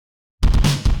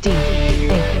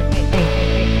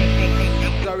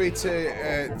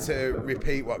sorry to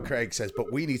repeat what Craig says,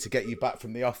 but we need to get you back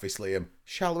from the office, Liam.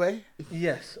 Shall we?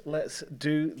 Yes, let's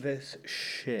do this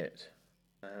shit.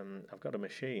 I've got a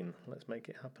machine. Let's make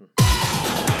it happen. 5,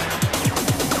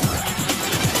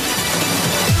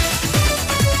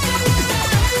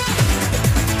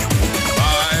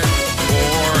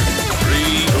 4,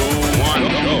 3, 2, 1,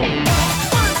 go.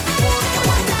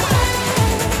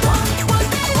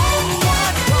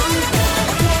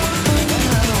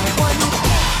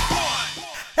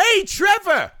 Hey,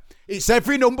 Trevor! It's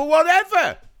every number one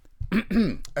ever!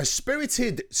 A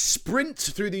spirited sprint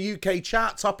through the UK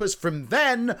chart toppers from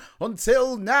then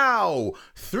until now.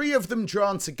 3 of them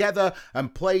drawn together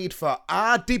and played for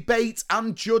our debate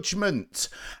and judgment.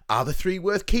 Are the 3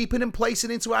 worth keeping and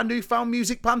placing into our newfound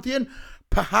music pantheon?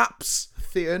 Perhaps,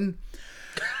 Theon.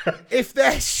 If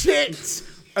they're shit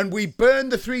and we burn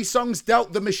the 3 songs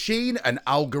dealt, the machine, an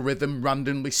algorithm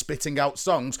randomly spitting out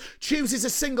songs, chooses a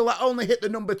single that only hit the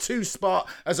number 2 spot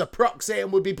as a proxy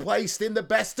and would be placed in the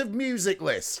best of music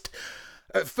list.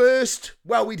 At first,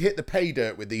 well, we'd hit the pay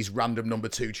dirt with these random number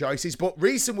 2 choices, but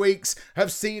recent weeks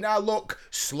have seen our luck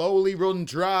slowly run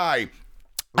dry.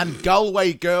 And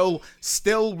Galway Girl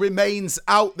still remains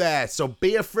out there, so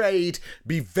be afraid,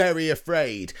 be very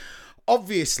afraid.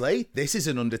 Obviously, this is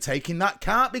an undertaking that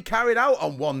can't be carried out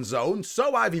on one's own,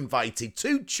 so I've invited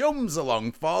 2 chums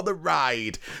along for the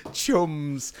ride.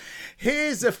 Chums.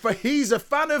 He's a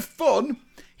fan of fun,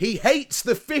 he hates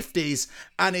the 50s,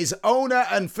 and is owner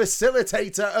and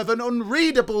facilitator of an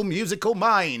unreadable musical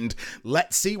mind.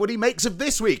 Let's see what he makes of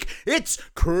this week. It's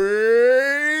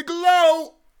Craig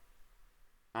Lowe!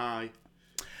 Hi.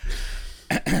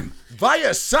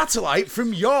 Via satellite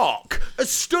from York, a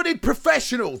studied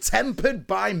professional tempered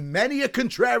by many a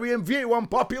contrarian view on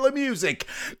popular music.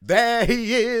 There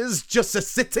he is, just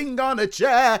sitting on a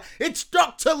chair. It's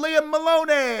Dr. Liam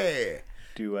Maloney.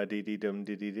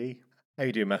 Do-a-dee-dee-dum-dee-dee-dee. How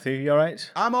you doing, Matthew? You all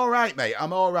right? I'm all right, mate.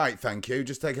 I'm all right, thank you.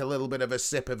 Just take a little bit of a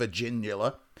sip of a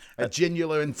ginula. A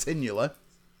ginula and tinula.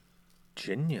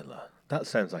 Ginula? That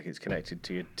sounds like it's connected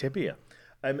to your tibia.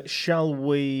 Shall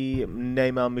we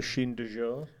name our machine du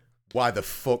jour? Why the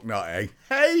fuck not, eh?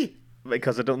 Hey!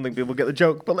 Because I don't think people get the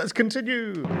joke, but let's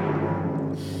continue.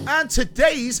 And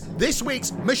this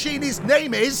week's machine's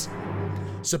name is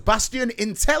Sebastian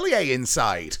Intellier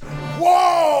Inside.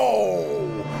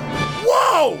 Whoa!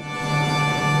 Whoa!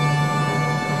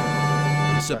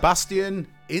 Sebastian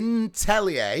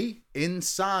Intellier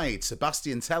Inside.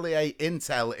 Sebastian Tellier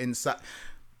Intel Inside.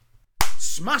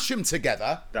 Smash them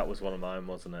together. That was one of mine,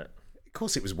 wasn't it? Of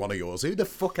course it was one of yours. Who the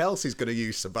fuck else is going to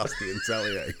use Sebastian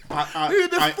Tellier? Who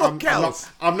the fuck else?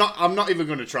 I'm not even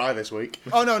going to try this week.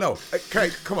 Oh, no.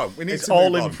 Okay, come on. We need it's to move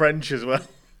all in on. French as well.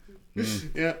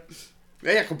 Yeah.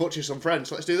 Hey, I can butcher some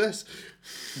French. Let's do this.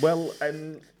 Well,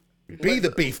 Be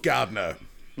the beef gardener.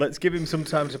 let's give him some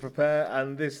time to prepare,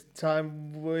 and this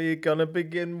time we're going to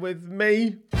begin with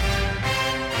me.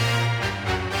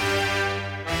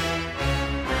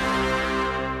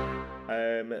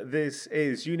 This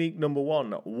is unique number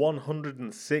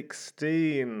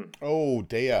 116. Oh,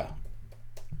 dear.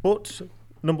 But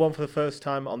number 1 for the first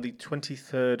time on the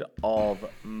 23rd of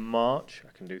March.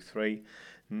 I can do 3.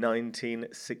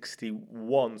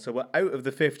 1961. So we're out of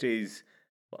the 50s.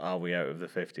 Are we out of the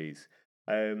 50s?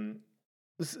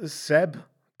 Seb,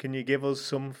 can you give us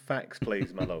some facts,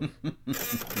 please, my love?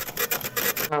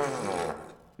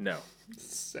 No.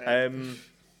 Seb.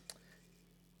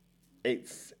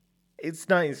 It's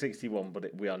 1961,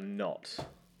 but we are not.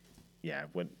 Yeah,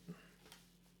 we're...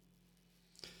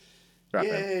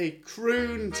 Yay,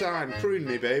 croon time. Croon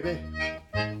me, baby.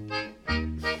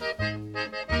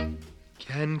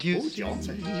 Can't you see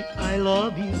jaunty. I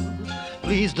love you?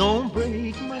 Please don't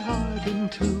break my heart in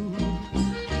two.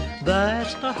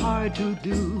 That's not hard to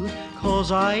do,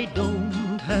 'cause I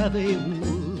don't have a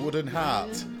Wooden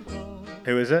Heart.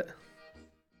 Who is it?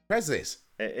 Presley's.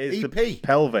 It is EP. the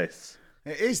pelvis.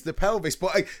 It is the pelvis,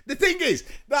 but the thing is,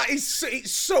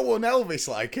 it's so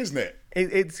un-Elvis-like, isn't it?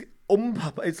 It's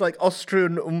like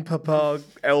Austrian Umpapa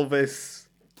Elvis.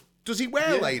 Does he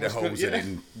wear Yeah, lederhosen yeah.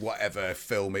 in whatever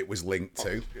film it was linked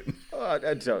to? Oh,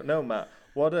 I don't know, Matt.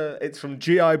 It's from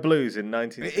GI Blues in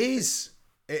 1960.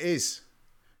 It is.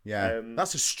 Yeah,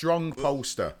 that's a strong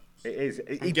poster. It is.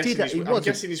 I'm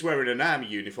guessing he's wearing an army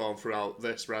uniform throughout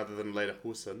this rather than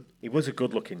lederhosen. He was a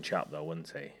good-looking chap, though,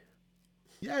 wasn't he?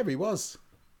 Yeah, he was.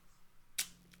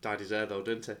 Dyed his hair though,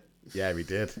 didn't he? Yeah, he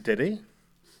did. Did he?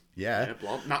 Yeah. Yeah,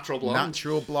 blonde. Natural blonde.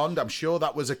 Natural blonde. I'm sure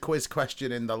that was a quiz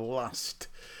question in the last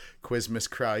Quizmas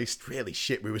Christ. Really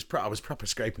shit. I was proper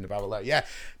scraping the barrel there. Yeah,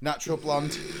 natural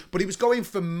blonde. But he was going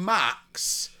for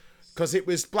Max, Because it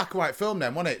was black and white film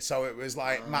then, wasn't it? So it was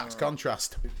like max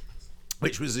contrast,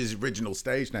 which was his original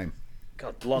stage name.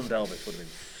 God, blonde Elvis would have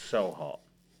been so hot.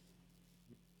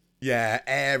 Yeah,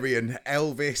 Aryan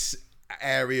Elvis,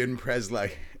 Aryan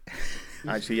Presley.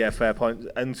 Actually, yeah, fair point.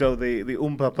 And so the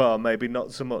Papa maybe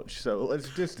not so much. So let's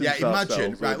distance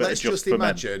ourselves. Right, let's just for men.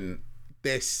 imagine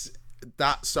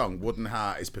that song "Wooden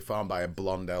Heart" is performed by a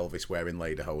blonde Elvis wearing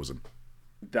lederhosen.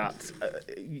 That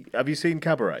have you seen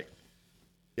Cabaret?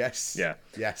 Yes. Yeah.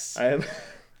 Yes.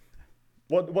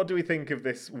 What do we think of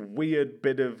this weird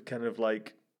bit of kind of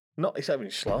like it's not even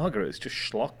Schlager, it's just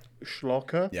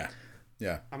schlocker. Yeah.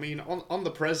 Yeah. I mean, on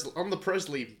the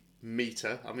Presley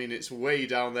meter, I mean, it's way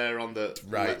down there on the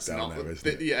right down there, isn't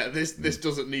it? Yeah, this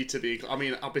doesn't need to be. I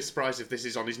mean, I'll be surprised if this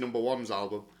is on his number one's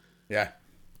album. Yeah.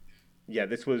 Yeah,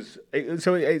 this was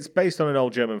so it's based on an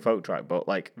old German folk track, but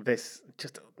like this,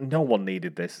 just no one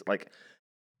needed this. Like,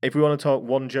 if we want to talk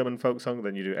one German folk song,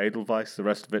 then you do Edelweiss. The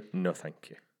rest of it, no, thank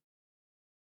you.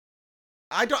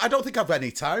 I don't think I've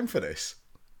any time for this.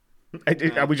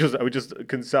 Are we just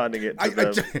consigning it to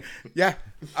them? Yeah,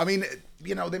 I mean,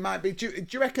 there might be. Do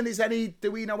you reckon there's any?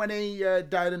 Do we know any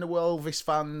Died in the World Elvis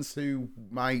fans who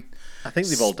might? I think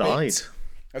they've all died.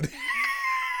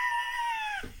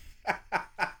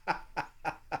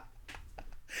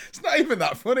 It's not even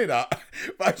that funny, that.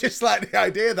 But I just like the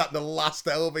idea that the last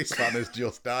Elvis fan has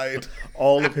just died.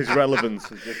 All of his relevance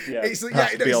is just it's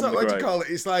not what you call it.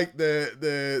 It's like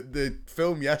the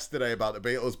film yesterday about the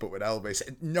Beatles, but with Elvis.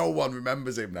 No one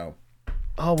remembers him now.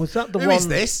 Oh, was that the one? Who is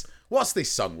this? What's this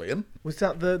song, Liam? Was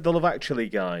that the Love Actually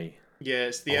guy? Yeah,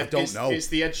 it's the I don't know. It's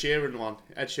the Ed Sheeran one.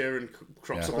 Ed Sheeran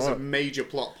crops up as a major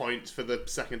plot point for the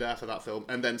second half of that film,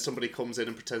 and then somebody comes in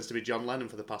and pretends to be John Lennon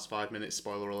for the past 5 minutes.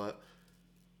 Spoiler alert.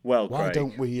 Well, why Craig.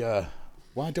 don't we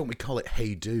call it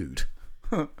Hey Dude?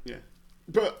 Yeah,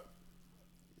 but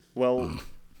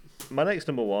my next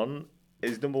number one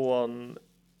is number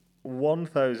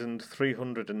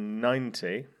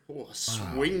 1390. Oh, a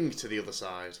swing to the other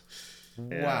side.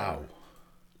 Yeah. Wow.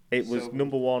 It was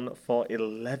number one for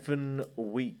 11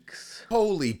 weeks.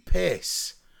 Holy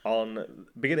piss. On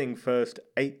beginning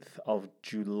 8th of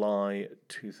July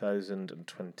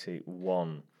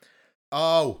 2021.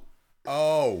 Oh.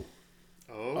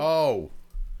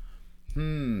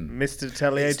 Mr.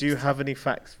 Tellier, do you have any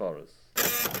facts for us?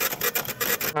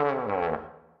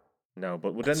 No,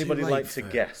 but would anybody like to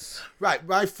guess? Right,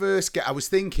 my first guess, I was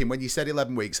thinking when you said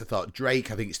 11 weeks, I thought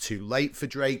Drake. I think it's too late for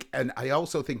Drake. And I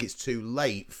also think it's too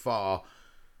late for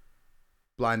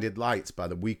Blinded Lights by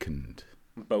The Weeknd.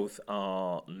 Both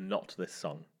are not this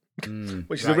song.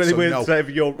 Which is right, a really so weird no.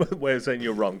 way of saying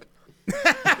you're wrong.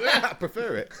 I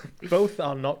prefer it. Both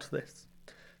are not this.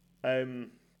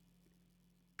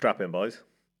 Strap in, boys.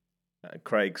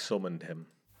 Craig summoned him.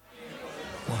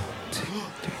 1, 2,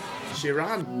 3.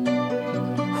 Sheeran.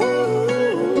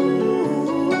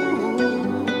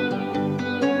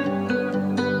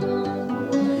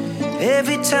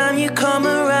 Every time you come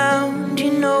around,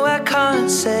 you know I can't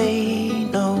say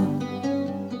no.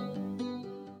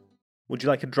 Would you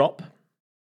like a drop?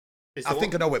 I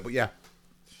think I know it, but yeah.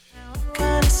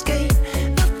 Can't escape.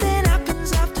 Nothing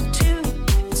happens after 2.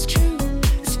 It's true.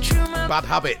 Bad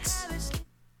Habits.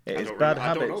 It is Bad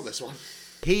Habits. I don't know this one.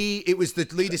 It was the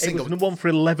leader single. It was number one for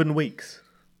 11 weeks.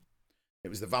 It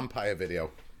was the Vampire video.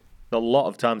 A lot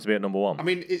of time to be at number one. I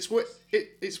mean, it's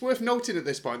worth noting at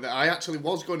this point that I actually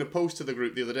was going to post to the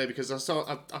group the other day because I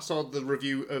saw the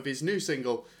review of his new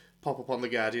single pop up on The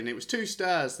Guardian. It was 2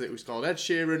 stars. It was called Ed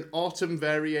Sheeran, Autumn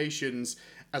Variations,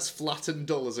 as flat and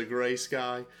dull as a grey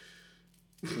sky.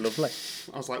 Lovely.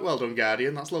 I was like, well done,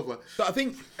 Guardian. That's lovely. But I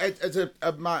think, as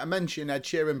I mentioned, Ed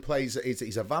Sheeran plays,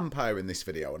 he's a vampire in this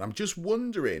video, and I'm just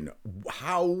wondering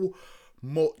how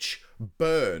much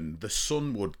burn the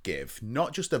sun would give,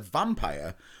 not just a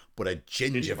vampire, but a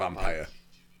ginger vampire.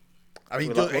 I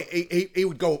mean, he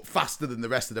would go faster than the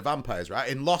rest of the vampires, right?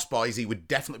 In Lost Boys, he would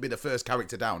definitely be the first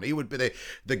character down. He would be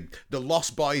the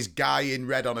Lost Boys guy in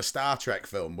red on a Star Trek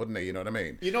film, wouldn't he? You know what I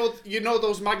mean? You know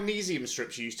those magnesium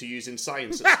strips you used to use in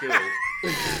science at school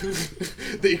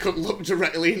that you couldn't look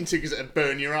directly into because it'd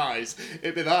burn your eyes.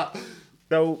 It'd be that.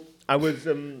 So I was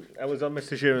on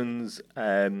Mr. Sheeran's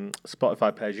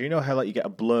Spotify page. You know how like you get a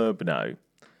blurb now.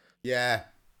 Yeah.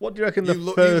 What do you reckon You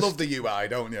love the UI,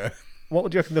 don't you? What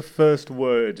would you reckon the first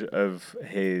word of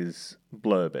his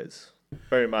blurb is?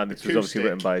 Bear in mind, this was obviously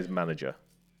written by his manager.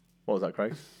 What was that,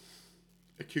 Craig?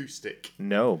 Acoustic.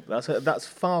 No, that's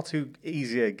far too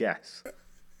easy a guess.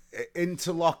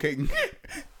 Interlocking.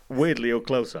 Weirdly, you're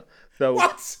closer. So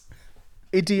What?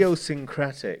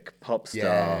 idiosyncratic pop star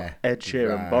Yeah, Ed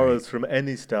Sheeran right. borrows from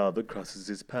any star that crosses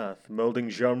his path, moulding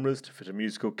genres to fit a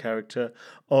musical character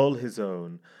all his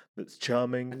own that's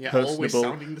charming, yet always personable,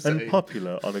 sounding the and same.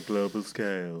 popular on a global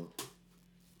scale.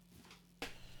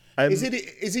 Is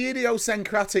he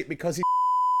idiosyncratic because he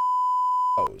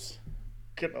You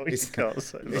can't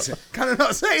say that. Can I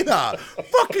not say that?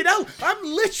 Fucking hell! I'm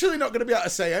literally not going to be able to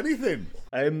say anything.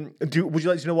 Would you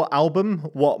like to know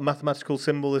what mathematical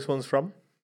symbol this one's from?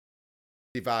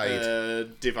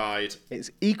 Divide. Divide.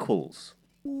 It's equals.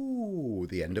 Ooh,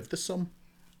 the end of the sum.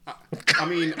 I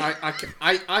mean,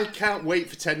 I can't wait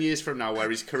for 10 years from now where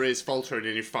his career's faltering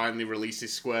and he finally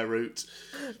releases Square Root.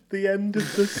 The end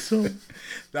of the sum.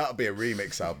 That'll be a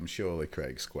remix album, surely,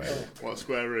 Craig Square. What,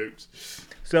 Square Root?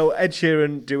 So Ed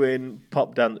Sheeran doing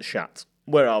pop dance shat.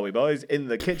 Where are we, boys? In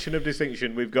the kitchen of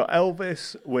distinction, we've got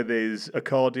Elvis with his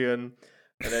accordion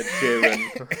and Ed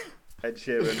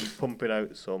Sheeran pumping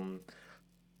out some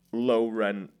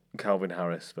low-rent Calvin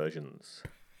Harris versions.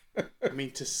 I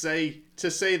mean, to say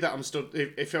that I'm stood.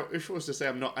 If it was to say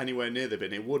I'm not anywhere near the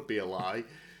bin, it would be a lie.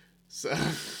 So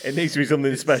It needs to be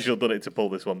something special, doesn't it, to pull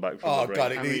this one back from Oh, the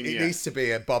God, brink? it needs to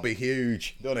be a Bobby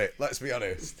Huge, doesn't it? Let's be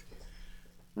honest.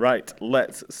 Right,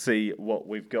 let's see what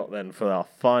we've got then for our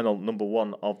final number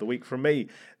one of the week from me.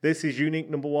 This is unique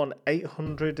number one,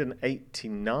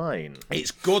 889.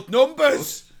 It's good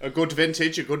numbers. a good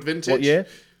vintage. What year?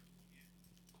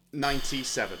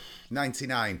 97.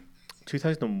 99.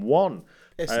 2001.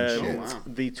 Shit. Wow.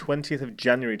 The 20th of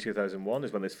January 2001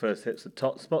 is when this first hits the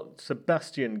top spot.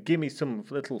 Sebastian, give me some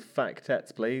little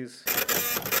factettes, please.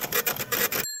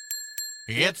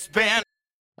 It's been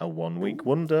A 1 week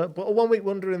wonder, but a 1 week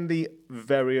wonder in the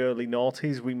very early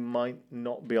noughties. We might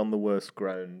not be on the worst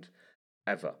ground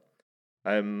ever.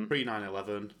 Pre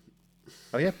 9/11.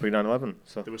 Oh yeah, pre 9/11.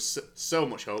 So There was so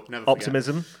much hope. Never forget.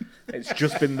 optimism. It's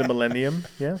just been the millennium.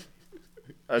 Yeah,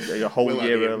 a whole year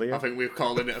Millennium. earlier. I think we're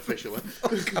calling it officially.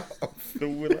 The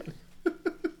millennium.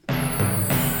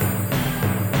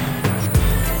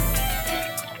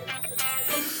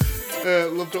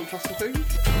 Love Don't Cost a Thing.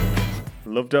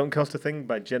 Love Don't Cost a Thing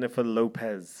by Jennifer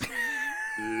Lopez.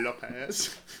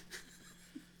 Lopez.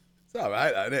 It's all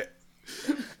right, isn't it?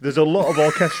 There's a lot of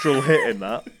orchestral hit in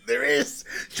that. There is.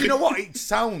 Do you know what? It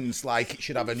sounds like it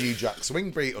should have a New Jack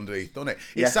Swing beat underneath, doesn't it?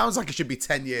 It Yeah. sounds like it should be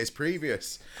 10 years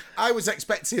previous. I was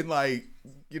expecting, like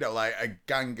a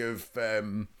gang of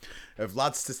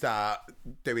lads to start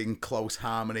doing close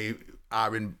harmony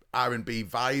R&B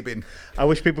vibing. I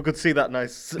wish people could see that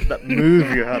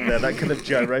move you had there, that kind of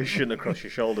gyration across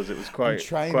your shoulders. It was quite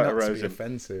Trying quite not to be arousing.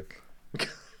 offensive.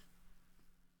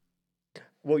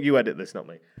 Well, you edit this, not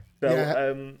me. So,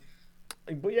 Yeah.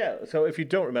 but yeah, so if you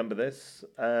don't remember this,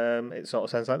 it sort of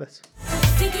sounds like this.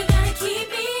 Think you gotta keep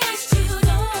me as you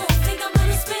don't think I'm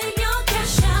gonna spend your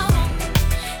cash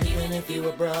out. Even if you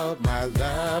were broke, my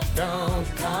love don't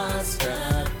cost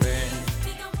a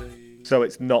thing. So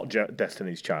it's not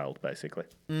Destiny's Child, basically.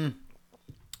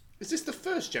 Is this the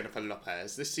first Jennifer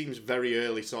Lopez? This seems very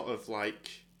early, sort of like.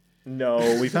 No,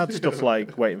 we've had stuff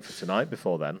like Waiting for Tonight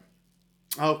before then.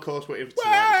 Oh, of course, Waiting for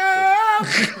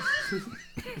Tonight.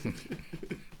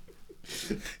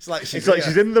 It's like It's like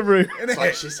she's in the room. It's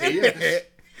like she's here.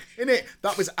 Innit?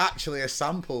 That was actually a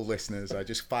sample, listeners. I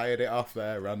just fired it off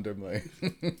there randomly.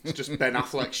 It's just Ben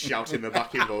Affleck shouting the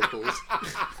backing vocals.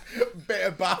 Bit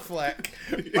of BAffleck.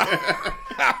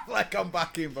 BAffleck on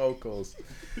backing vocals.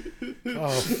 Oh,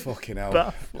 fucking hell.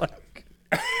 Baffleck.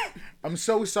 I'm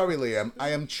so sorry, Liam. I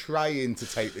am trying to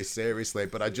take this seriously,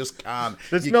 but I just can't.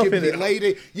 There's you nothing give me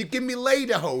in- you give me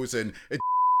Lederhosen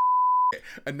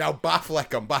and now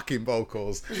BAffleck on backing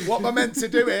vocals. What am I meant to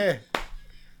do here?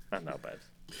 I know, babe.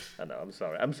 I know, I'm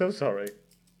sorry. I'm so sorry.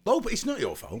 No, but it's not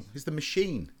your fault. It's the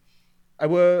machine. I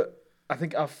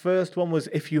think our first one was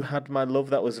If You Had My Love.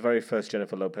 That was the very first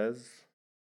Jennifer Lopez.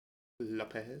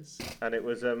 Lopez. And it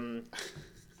was a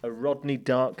Rodney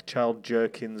Darkchild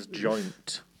Jerkins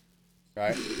joint,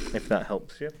 Right? if that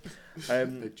helps you.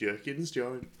 The Jerkins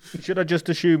joint. Should I just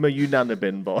assume a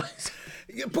unanimous, boys?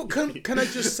 Yeah, but can I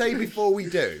just say before we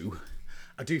do,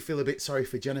 I do feel a bit sorry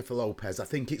for Jennifer Lopez. I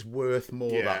think it's worth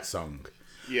more, Yeah. that song.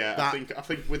 Yeah, That- I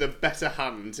think with a better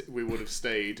hand we would have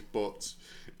stayed, but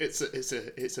it's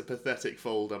a pathetic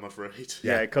fold, I'm afraid.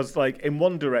 Yeah, because like in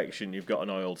one direction you've got an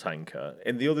oil tanker,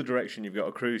 in the other direction you've got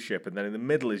a cruise ship, and then in the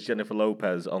middle is Jennifer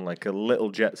Lopez on like a little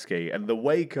jet ski, and the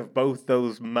wake of both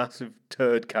those massive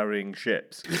turd-carrying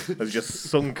ships has just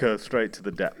sunk her straight to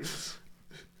the depths.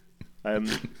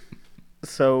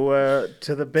 So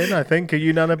to the bin, I think. A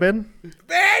unanimous bin?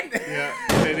 Ben!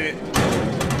 Yeah, in it.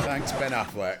 Thanks, Ben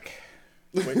Affleck.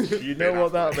 Which you know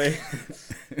what that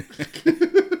means.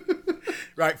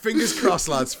 Right, fingers crossed,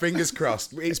 lads. Fingers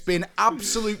crossed. It's been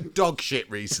absolute dog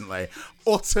shit recently.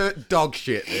 Utter dog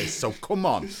shit, this. So come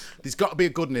on. There's got to be a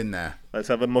good one in there. Let's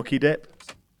have a mucky dip.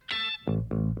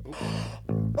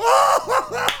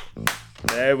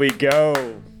 There we go.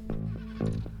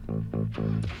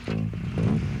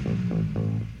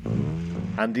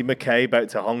 Andy McKay about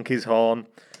to honk his horn.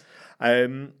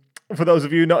 For those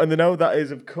of you not in the know, that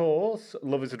is, of course,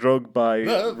 Love is a Drug by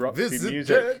Roxy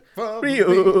Music. It's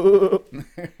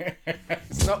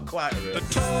not quite a real.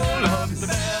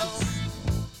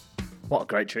 What a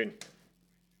great tune.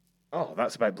 Oh,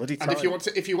 that's about bloody time. And if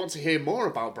you want to hear more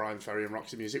about Brian Ferry and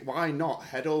Roxy Music, why not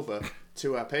head over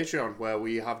to our Patreon, where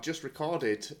we have just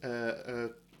recorded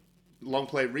a long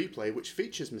play replay which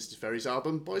features Mr. Ferry's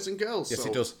album Boys and Girls. Yes,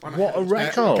 it does. What a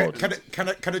record! Can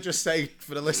I just say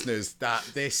for the listeners that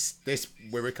this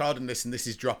we're recording this and this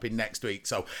is dropping next week,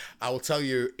 so I will tell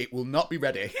you it will not be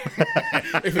ready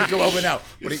if we go over now,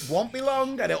 but it won't be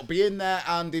long and it'll be in there.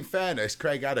 And in fairness,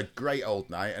 Craig had a great old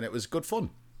night and it was good fun.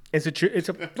 It's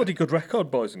a bloody good record,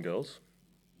 Boys and Girls.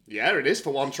 Yeah, it is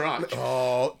for one track.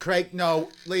 Oh, Craig, no,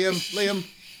 Liam.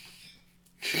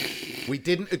 We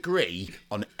didn't agree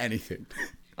on anything.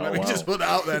 Let me just put that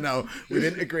out there now. We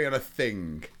didn't agree on a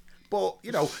thing. But,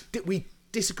 you know, we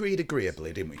disagreed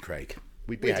agreeably, didn't we, Craig?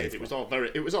 We did. It was all very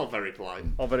polite.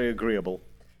 All very agreeable.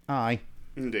 Aye.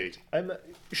 Indeed.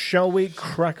 Shall we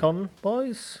crack on,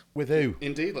 boys? With who?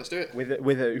 Indeed, let's do it.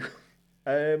 With who?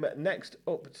 Next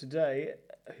up today,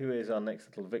 who is our next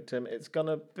little victim? It's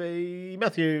gonna be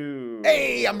Matthew.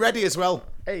 Hey, I'm ready as well.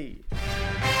 Hey.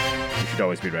 You should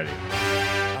always be ready.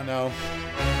 I know.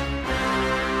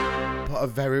 But I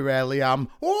very rarely am.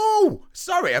 Oh,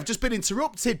 sorry, I've just been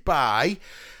interrupted by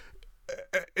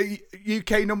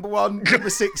UK number 1, number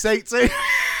 682.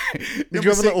 Did you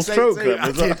have a little stroke then?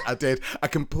 I did. I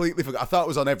completely forgot. I thought it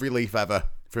was on every leaf ever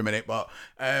for a minute, but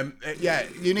yeah,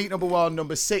 unique number 1,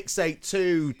 number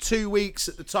 682, 2 weeks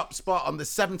at the top spot on the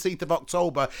 17th of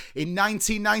October in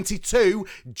 1992.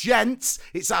 Gents,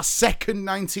 it's our second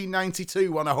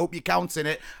 1992 one. I hope you're counting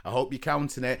it.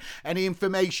 Any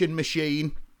information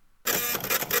machine?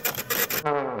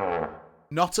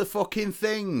 Not a fucking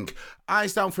thing.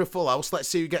 Eyes down for a full house. Let's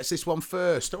see who gets this one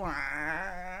first.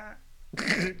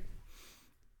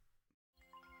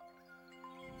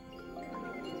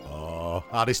 Oh,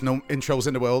 hardest intros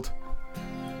in the world.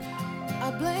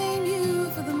 I blame you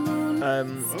for the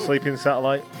moon. Sleeping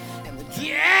Satellite.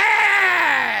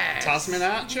 Yeah! Tasman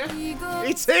Archer?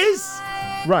 It is!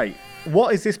 Right.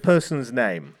 What is this person's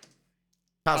name?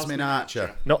 Tasman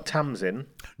Archer. Not Tamsin.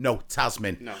 No,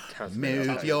 Tasman. No, Tasman.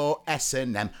 Move your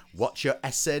S&M. What's your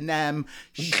S&M?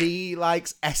 She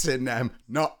likes S&M,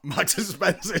 not Marks and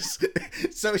Spencer's.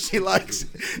 So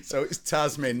it's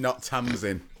Tasman, not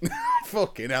Tamsin.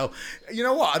 Fucking hell. You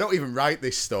know what? I don't even write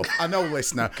this stuff. I know,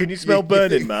 listener. Can you smell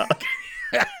burning, Matt?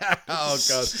 Oh,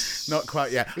 God. Not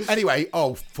quite yet. Anyway,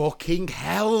 oh, fucking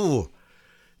hell.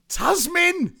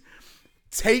 Tasman!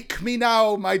 Take me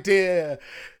now, my dear.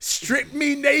 Strip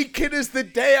me naked as the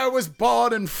day I was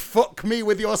born and fuck me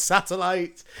with your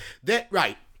satellite.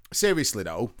 Right, seriously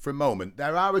though, for a moment,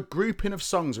 there are a grouping of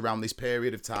songs around this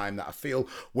period of time that I feel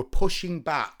were pushing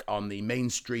back on the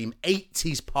mainstream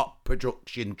 80s pop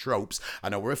production tropes. I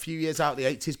know we're a few years out of the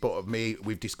 80s, but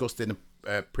we've discussed in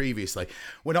previously,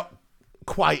 we're not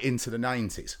quite into the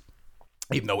 90s,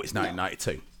 even though it's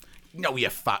 1992. Know your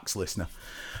facts, listener.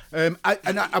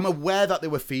 I'm aware that there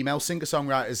were female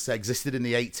singer-songwriters existed in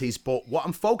the 80s, but what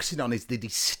I'm focusing on is the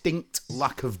distinct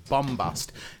lack of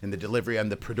bombast in the delivery and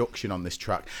the production on this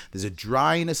track. There's a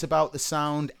dryness about the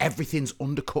sound. Everything's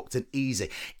undercooked and easy.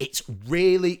 It's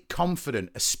really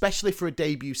confident, especially for a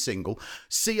debut single.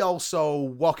 See also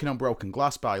Walking on Broken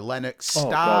Glass by Lennox,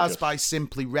 Stars by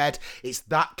Simply Red. It's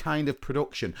that kind of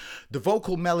production. The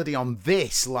vocal melody on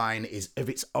this line is of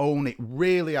its own. It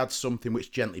really adds something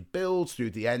which gently builds through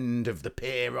the end of the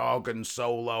peer organ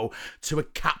solo to a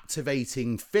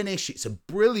captivating finish. It's a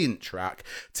brilliant track.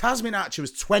 Tasman Archer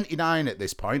was 29 at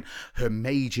this point, her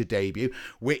major debut,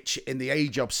 which in the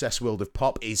age-obsessed world of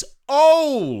pop is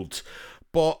old.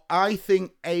 But I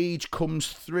think age comes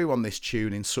through on this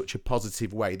tune in such a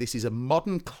positive way. This is a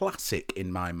modern classic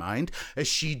in my mind. As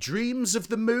she dreams of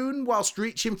the moon whilst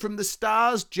reaching from the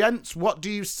stars. Gents, what do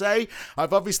you say?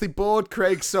 I've obviously bored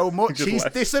Craig so much he's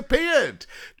disappeared.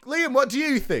 Liam, what do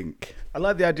you think? I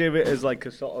like the idea of it as like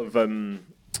a sort of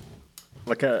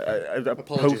like a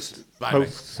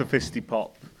post-sophisti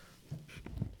pop.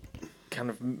 kind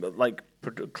of like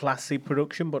classy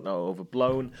production, but not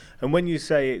overblown. And when you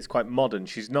say it's quite modern,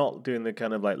 she's not doing the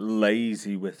kind of like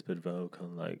lazy whispered vocal.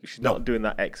 Like she's not doing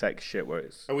that XX shit where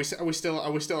it's. Are we still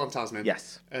on Tasman?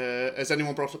 Yes. Has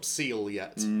anyone brought up seal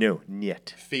yet? No,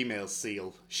 yet. Female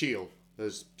seal, Shield,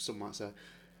 as some might say.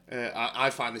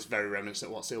 I find this very reminiscent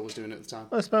of what Seal was doing at the time.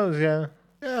 I suppose, yeah.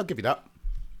 Yeah, I'll give you that.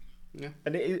 Yeah,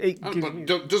 And it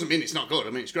doesn't mean it's not good. I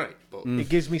mean, it's great, but it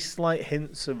gives me slight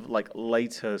hints of like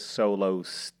later solo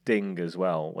Sting as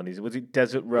well. When was it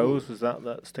Desert Rose? Was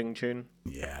that Sting tune?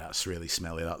 Yeah, that's really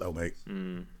smelly, that though, mate.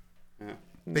 yeah.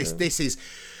 This is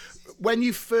when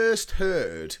you first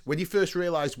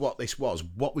realised what this was.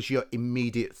 What was your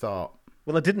immediate thought?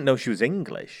 Well, I didn't know she was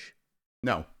English.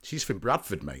 No, she's from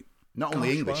Bradford, mate. Not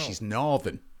only English, wow. she's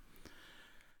northern.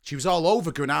 She was all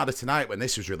over Granada Tonight when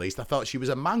this was released. I thought she was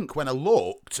a Manc when I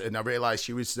looked, and I realised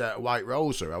she was a White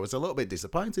Roser. I was a little bit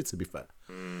disappointed, to be fair.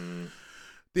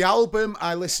 The album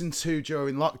I listened to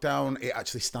during lockdown, it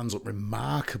actually stands up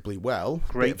remarkably well.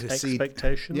 Great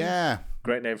Expectations. Yeah.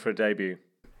 Great name for a debut.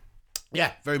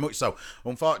 Yeah, very much so.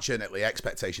 Unfortunately,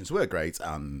 expectations were great,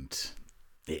 and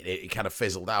it kind of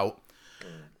fizzled out.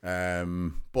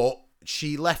 But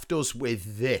she left us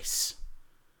with this.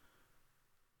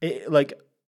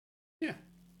 Yeah.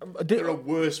 There are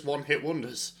worse one-hit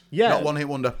wonders. Yeah. Not one hit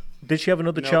wonder. Did she have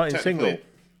another No, charting technically-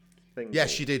 single? Yes,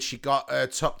 she did. She got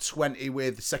top 20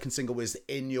 with the second single was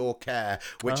In Your Care,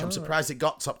 which I'm surprised it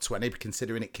got top 20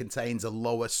 considering it contains a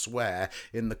lower swear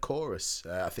in the chorus.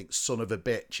 I think son of a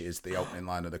bitch is the opening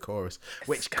line of the chorus,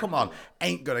 which, come on,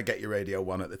 ain't going to get your Radio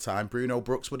 1 at the time. Bruno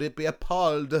Brooks would be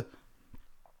appalled.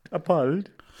 Appalled?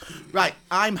 Right,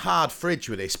 I'm hard fridge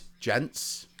with this,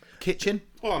 gents. Kitchen?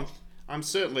 Well, I'm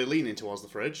certainly leaning towards the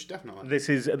fridge, definitely. This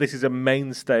is a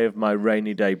mainstay of my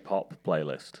rainy day pop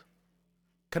playlist.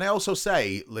 Can I also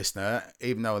say, listener,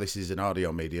 even though this is an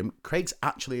audio medium, Craig's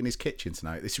actually in his kitchen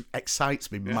tonight. This excites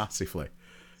me massively.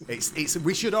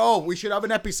 We should have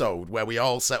an episode where we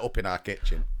all set up in our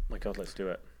kitchen. My God, let's do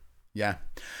it. Yeah.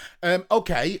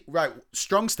 Okay, right.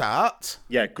 Strong start.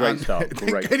 Yeah, great start.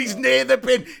 Great. And he's near the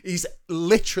bin. He's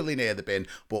literally near the bin,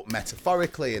 but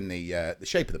metaphorically in the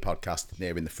shape of the podcast,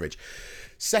 near in the fridge.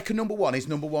 Second number one is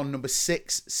number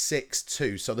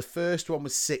 662. So the first one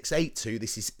was 682.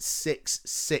 This is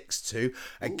 662.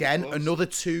 Again, another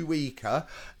 2-weeker.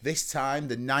 This time,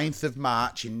 the 9th of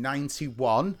March in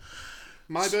 91.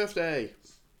 My birthday.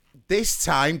 This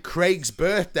time, Craig's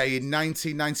birthday in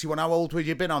 1991. How old would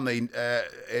you have been on the...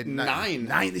 9.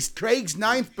 This is Craig's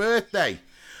 9th birthday.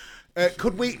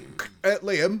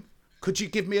 Liam, could you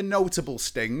give me a notable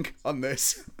sting on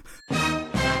this?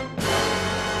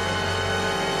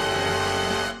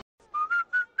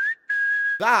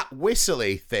 That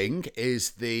whistly thing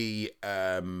is the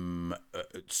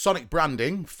sonic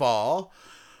branding for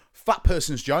Fat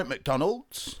Person's Joint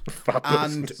McDonald's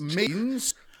and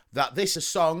means that this is a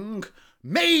song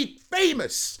made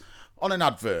famous on an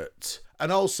advert.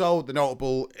 And also the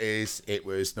notable is it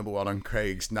was number 1 on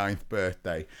Craig's 9th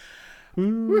birthday.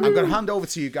 I'm going to hand over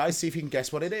to you guys, see if you can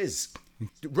guess what it is.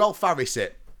 Rolf Harris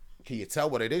it. Can you tell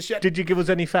what it is yet? Did you give us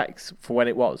any facts for when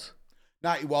it was?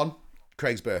 91,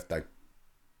 Craig's birthday.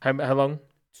 How long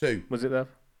 2. was it there?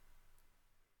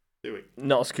 Do it.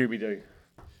 Not a Scooby-Doo.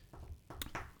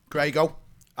 Craigo,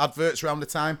 adverts around the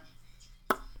time.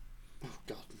 Oh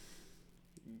God.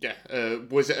 Yeah.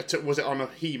 Was it on a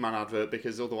He-Man advert?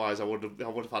 Because otherwise, I would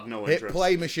have had no Hit interest.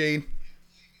 play machine.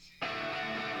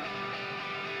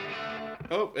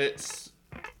 Oh, it's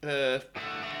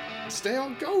Stay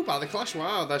on Go by The Clash.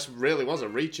 Wow, this really was a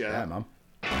reacher. Yeah, man.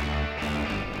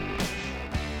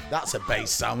 That's a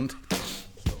bass sound.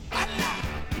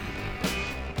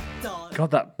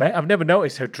 God, that bass. I've never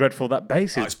noticed how dreadful that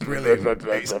bass is. It's brilliant.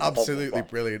 It's absolutely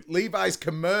brilliant. Levi's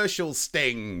commercial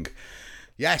sting.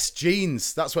 Yes,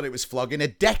 Jeans. That's what it was flogging. A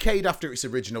decade after its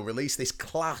original release, this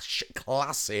Clash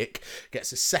classic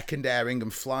gets a second airing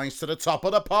and flies to the top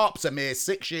of the pops a mere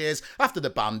 6 years after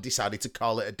the band decided to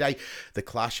call it a day. The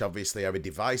Clash obviously are a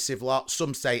divisive lot.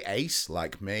 Some say ace,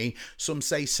 like me. Some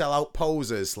say sellout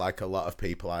posers, like a lot of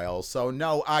people I also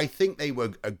know. I think they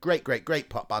were a great, great, great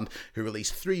pop band who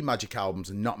released 3 magic albums,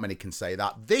 and not many can say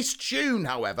that. This tune,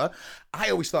 however,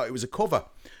 I always thought it was a cover,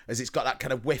 as it's got that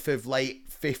kind of whiff of late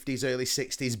 50s, early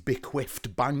 60s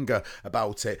bequiffed banger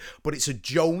about it. But it's a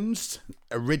Jones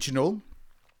original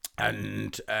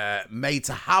and made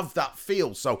to have that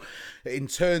feel. So in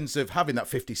terms of having that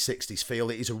 50s, 60s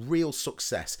feel, it is a real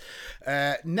success.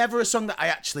 Never a song that I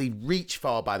actually reach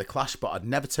for by The Clash, but I'd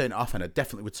never turn it off, and I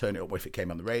definitely would turn it up if it came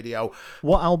on the radio.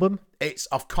 What album? It's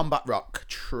off Combat Rock.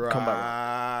 Track Combat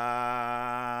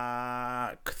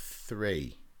Rock.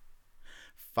 3.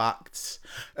 Facts.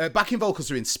 Backing vocals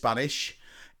are in Spanish.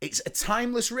 It's a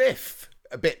timeless riff.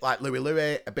 A bit like Louie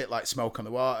Louie, a bit like Smoke on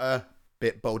the Water, a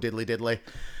bit Bo Diddley Diddley.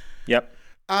 Yep.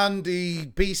 And the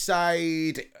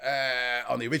B-side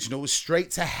on the original was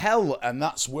Straight to Hell, and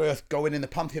that's worth going in the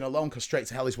pantheon alone because Straight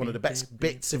to Hell is one of the best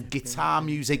bits of guitar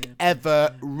music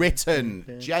ever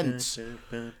written. Gents,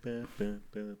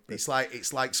 it's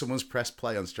like someone's pressed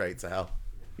play on Straight to Hell.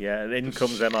 Yeah, and in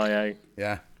comes MIA.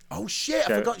 Yeah. Oh shit,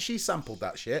 I forgot she sampled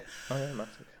that shit. Oh yeah,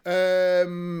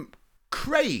 massive.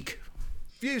 Craig,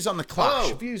 views on the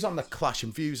Clash. Oh. Views on the Clash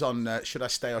and views on should I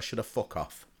stay or should I fuck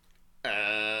off?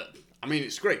 I mean,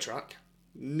 it's a great track,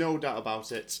 no doubt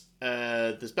about it.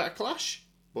 There's better Clash,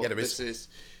 but Yeah, there this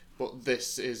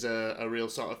is a real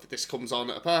sort of. This comes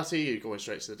on at a party, you're going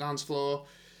straight to the dance floor.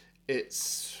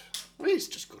 It's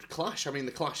just good Clash. I mean,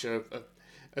 the Clash are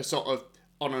a sort of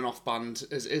on and off band.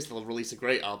 Is they'll release a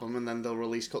great album and then they'll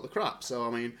release Cut the Crap. So I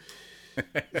mean.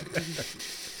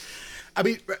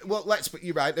 Well,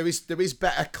 you're right. There is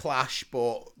better Clash,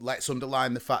 but let's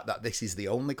underline the fact that this is the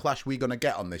only Clash we're gonna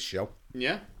get on this show.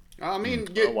 Yeah, I mean,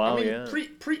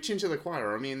 preaching to the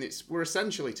choir. I mean, we're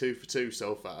essentially 2 for 2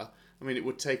 so far. I mean, it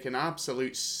would take an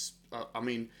absolute,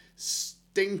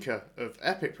 stinker of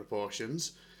epic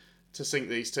proportions to sync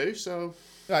these two. So,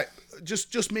 Right,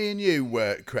 just me and you,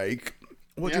 Craig.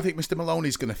 What do you think Mr.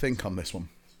 Maloney's gonna think on this one?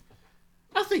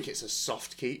 I think it's a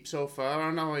soft keep so far.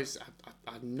 I know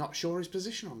I'm not sure his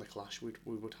position on the Clash. We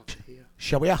would have to hear.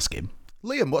 Shall we ask him?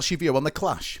 Liam, what's your view on the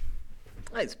Clash?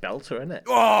 It's belter, isn't it?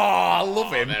 Oh, I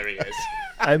love him. There he is.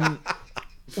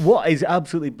 What is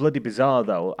absolutely bloody bizarre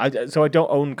though? I don't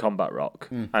own Combat Rock,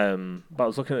 but I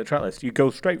was looking at the track list. You go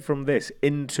straight from this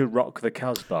into Rock the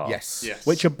Casbah, Yes.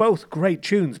 which are both great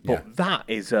tunes, but that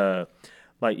is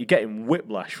like you're getting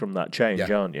whiplash from that change,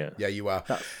 aren't you? Yeah, you are.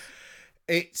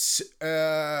 It's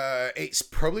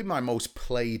probably my most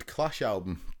played Clash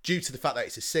album due to the fact that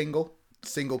it's a single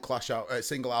Clash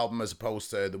single album as opposed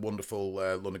to the wonderful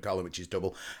London Calling, which is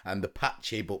double, and the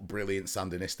patchy but brilliant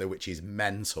Sandinista, which is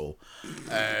mental.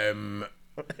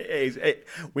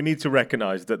 We need to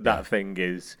recognise that thing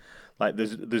is like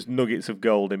there's nuggets of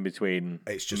gold in between.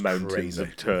 It's just mountains crazy.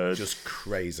 of turds. Just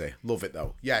crazy. Love it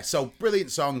though. Yeah. So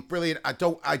brilliant song, brilliant. I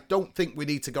don't think we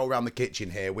need to go around the kitchen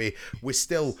here. We're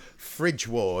still fridge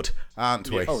ward,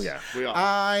 aren't we? Oh yeah, we are.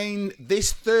 And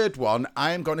this third one,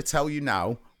 I am going to tell you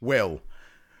now, will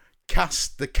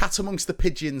cast the cat amongst the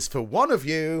pigeons for one of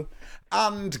you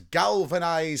and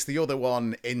galvanise the other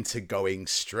one into going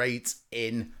straight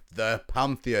in the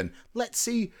pantheon. Let's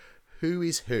see who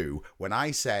is who when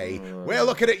I say we're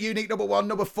looking at unique number 1,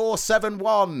 number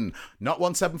 471. Not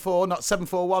 174, not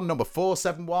 741, number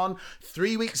 471.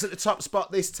 3 weeks at the top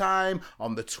spot this time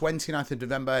on the 29th of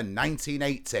November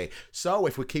 1980. So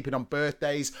if we're keeping on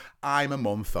birthdays, I'm a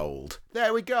month old.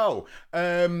 There we go.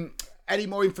 Any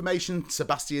more information?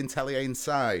 Sebastian Tellier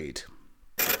inside.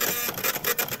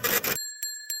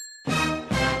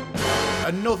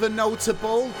 Another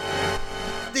notable,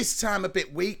 this time a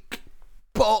bit weak,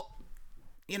 but,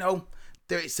 you know,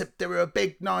 they were a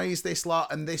big noise, this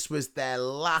lot, and this was their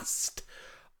last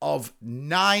of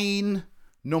 9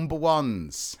 number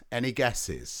ones. Any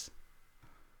guesses?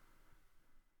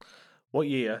 What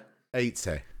year?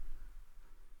 80.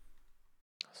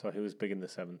 So who was big in the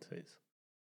 70s?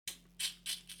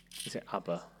 Is it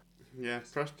ABBA? Yeah,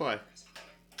 press play.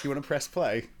 Do you want to press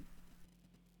play?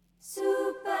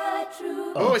 Super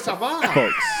true. Oh, it's a bar.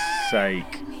 Fuck's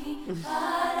sake. But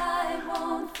I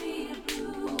won't feel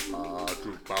blue.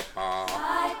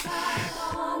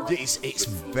 It's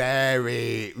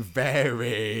very,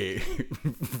 very,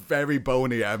 very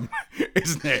Boney M,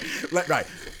 isn't it? Right,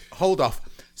 hold off.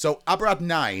 So ABBA had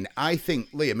 9. I think,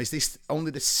 Liam, is this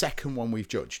only the second one we've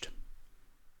judged?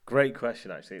 Great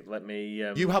question, actually. Let me...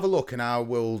 You have a look and I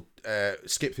will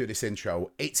skip through this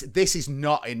intro. This is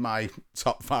not in my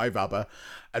top 5 ABBA,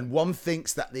 and one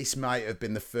thinks that this might have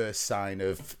been the first sign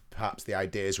of perhaps the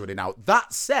ideas running out.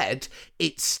 That said,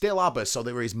 it's still ABBA, so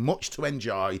there is much to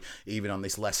enjoy even on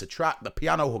this lesser track. The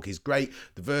piano hook is great.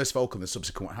 The verse, vocal and the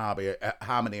subsequent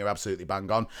harmony are absolutely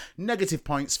bang on. Negative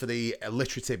points for the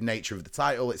alliterative nature of the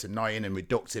title. It's annoying and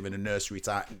reductive in a nursery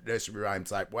rhyme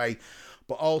type way.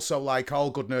 But also, like all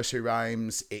good nursery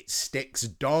rhymes, it sticks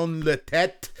dans la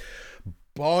tête.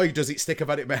 Boy, does it stick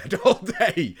about it in my head all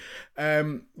day.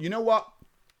 You know what?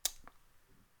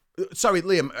 Sorry,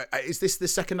 Liam, is this the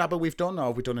second ABBA we've done, or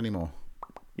have we done any more?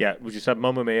 Yeah, we just had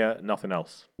Mamma Mia, nothing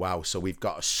else. Wow, so we've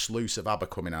got a sluice of ABBA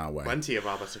coming our way. Plenty of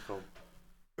ABBA to come.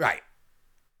 Right.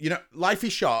 life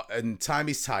is short and time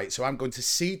is tight, so I'm going to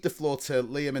cede the floor to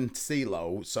Liam and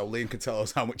CeeLo so Liam can tell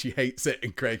us how much he hates it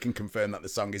and Craig can confirm that the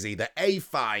song is either A,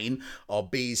 fine, or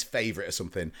B's favourite or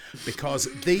something. Because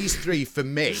these three, for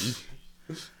me,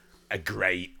 are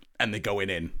great and they're going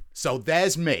in. So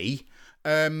there's me.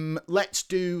 Let's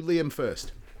do Liam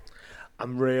first.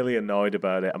 I'm really annoyed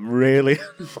about it. I'm really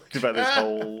annoyed about this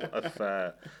whole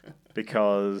affair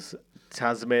because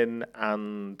Tasmin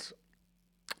and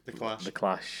The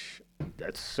Clash,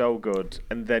 it's so good.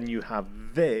 And then you have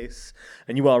this,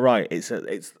 and you are right, it's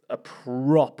a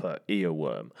proper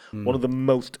earworm. One of the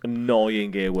most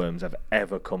annoying earworms I've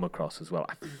ever come across as well.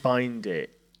 I find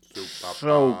it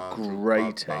so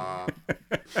grating.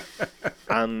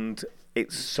 And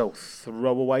it's so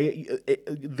throwaway.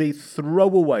 The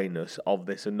throwawayness of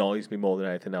this annoys me more than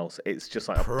anything else. It's just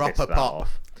like Proper pop.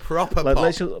 Proper like, pop.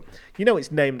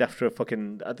 It's named after a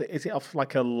fucking... Is it off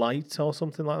like a light or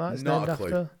something like that? It's Not named a clue.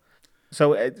 after?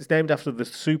 So it's named after the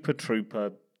Super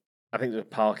Trooper, I think it was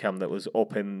Parkham, that was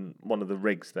up in one of the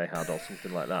rigs they had or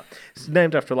something like that. It's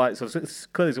named after a light, so it's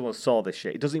clearly someone saw this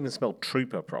shit. It doesn't even spell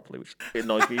Trooper properly, which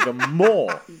annoys me even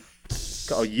more. It's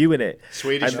got a U in it.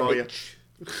 Swedish for you.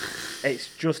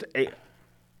 It's just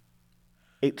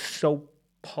it's so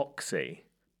poxy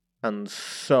and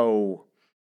so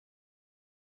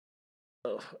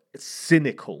it's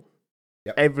cynical.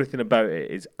 Yep. Everything about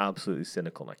it is absolutely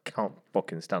cynical. And I can't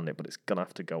fucking stand it, but it's gonna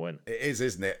have to go in. It is,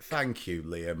 isn't it? Thank you,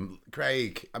 Liam.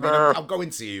 Craig, I mean, I'm going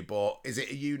to you, but is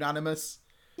it unanimous?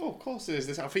 Oh, of course it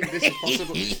is. I think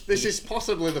this is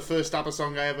possibly the first ABBA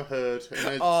song I ever heard.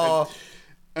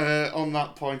 And on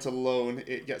that point alone,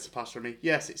 it gets a pass from me.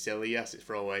 Yes, it's silly. Yes, it's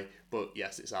throwaway. But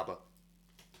yes, it's ABBA.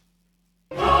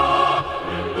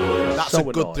 That's So a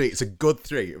good annoying. 3. It's a good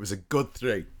 3. It was a good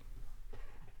 3.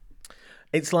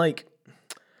 It's like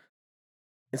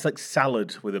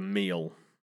salad with a meal.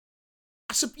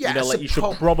 You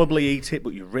should probably eat it,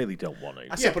 but you really don't want to.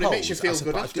 Yeah, but it makes you feel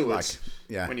good afterwards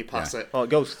when you pass it. Well, it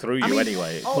goes through you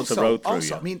anyway. It puts a road through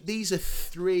you. I mean, these are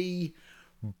 3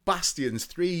 bastions,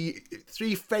 three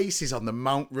faces on the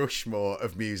Mount Rushmore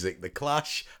of music: The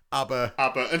Clash, ABBA,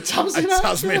 and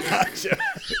Tasmin Hatcher.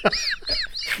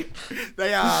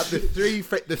 They are the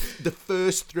the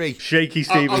first 3. Shaky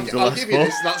Stevens, I'll give you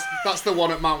this. That's the one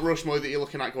at Mount Rushmore that you're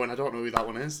looking at going, I don't know who that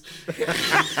one is.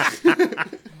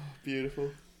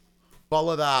 Beautiful.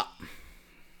 Follow that.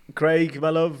 Craig, my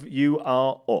love, you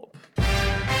are up.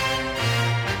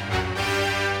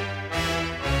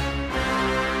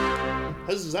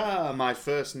 Huzzah! My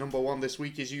first number 1 this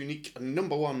week is unique.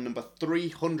 Number 1, number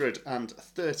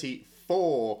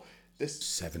 334. This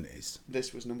 70s.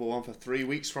 This was number 1 for 3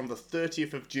 weeks from the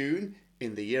 30th of June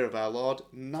in the year of our Lord,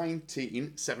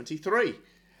 1973.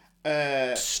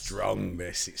 Strong,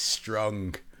 this. It's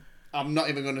strong. I'm not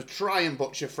even going to try and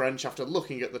butcher French after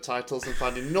looking at the titles and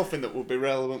finding nothing that would be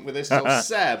relevant with this. So,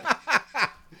 Seb,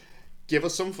 give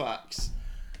us some facts.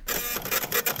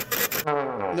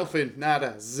 Nothing,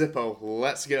 nada, zippo.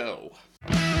 Let's go.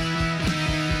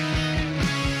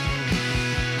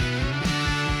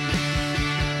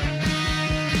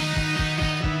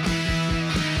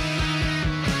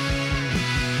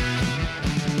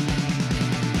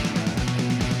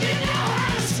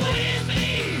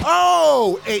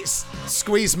 Oh, it's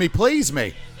Squeeze Me, Please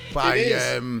Me by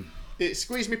It's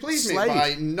Squeeze Me, Please Me Slade.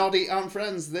 by Noddy and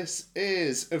Friends. This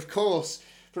is, of course,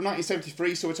 from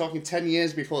 1973, so we're talking 10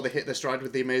 years before they hit their stride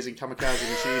with the amazing Kamikaze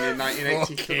Machine in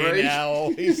 1983.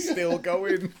 Fucking he's still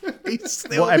going. He's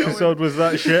still What going. episode was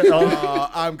that shit on?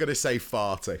 I'm going to say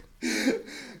 40.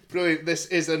 Brilliant. This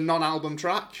is a non-album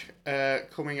track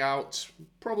coming out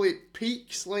probably at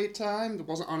peak Slade time. It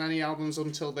wasn't on any albums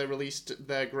until they released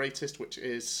their greatest, which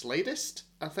is Sladest,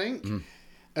 I think.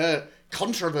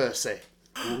 Controversy.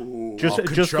 Just for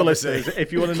controversy. listeners,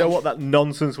 if you want to know what that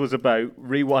nonsense was about,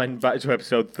 rewind back to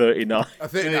episode 39. I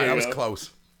think There you that was go.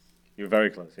 close. You were very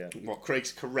close, yeah. What,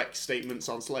 Craig's correct statements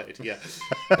on Slade? Yeah.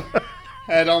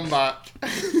 Head on back.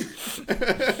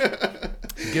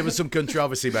 Give us some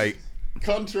controversy, mate.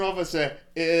 Controversy.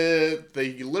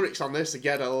 The lyrics on this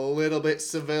get a little bit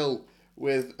Seville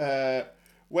with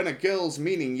when a girl's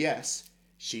meaning yes,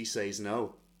 she says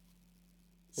no.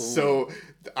 Ooh. So,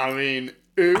 I mean,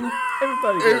 ooh.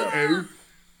 Everybody get up.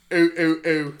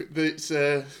 Ooh. That's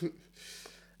Is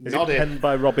not it it. penned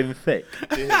by Robin Thicke?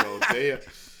 Dear, oh dear.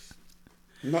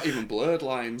 Not even blurred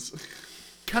lines.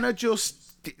 Can I just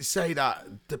say that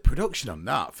the production on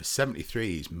that for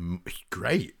 73 is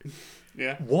great.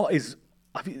 Yeah. What is...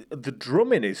 I mean, the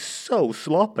drumming is so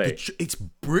sloppy.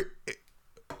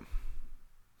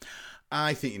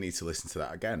 I think you need to listen to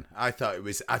that again. I thought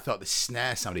the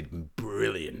snare sounded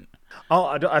brilliant.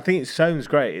 Oh, I think it sounds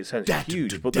great. It sounds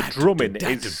huge, but the drumming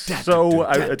is so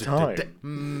out of time.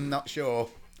 Not sure.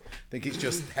 I think it's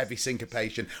just heavy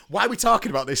syncopation. Why are we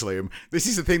talking about this, Liam? This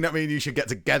is the thing that me and you should get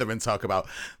together and talk about.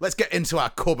 Let's get into our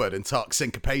cupboard and talk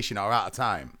syncopation or out of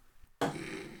time.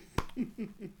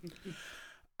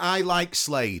 I like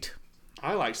Slade.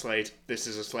 I like Slade. This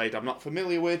is a Slade I'm not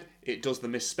familiar with. It does the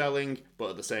misspelling, but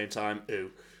at the same time,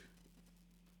 ooh.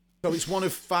 So it's one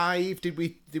of 5. Did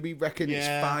we reckon it's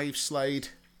 5 Slade?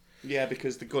 Yeah,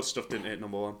 because the good stuff didn't hit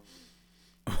number 1.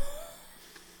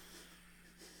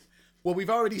 Well,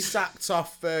 we've already sacked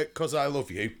off "Cause I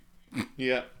Love You."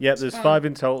 Yeah. Yeah, there's 5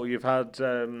 in total. You've had 6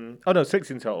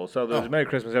 in total. So there's Merry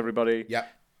Christmas, everybody. Yeah.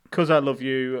 "Cause I Love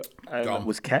You"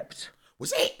 was kept.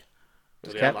 Was it?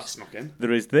 Was Yeah, kept. that snuck in.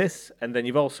 There is this, and then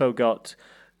you've also got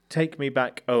 "Take Me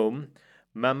Back Home,"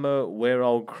 "Mama, We're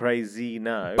All Crazy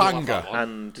Now," Banger.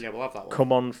 and Yeah, we'll have that one.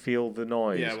 "Come On, Feel the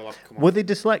Noise." Yeah, we'll have Come On. Were they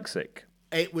dyslexic?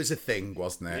 It was a thing,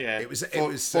 wasn't it? Yeah, It was.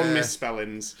 fun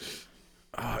misspellings.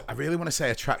 I really want to say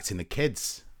attracting the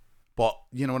kids, but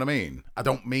you know what I mean? I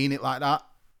don't mean it like that,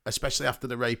 especially after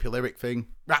the rapey lyric thing.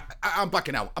 Right, I'm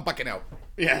backing out.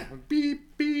 Yeah.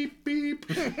 Beep, beep, beep.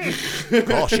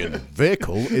 Caution,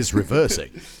 vehicle is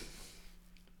reversing.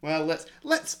 Well,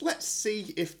 let's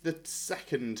see if the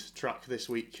second track this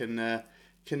week can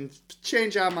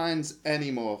change our minds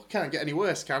anymore. Can't get any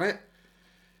worse, can it?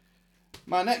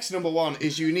 My next number 1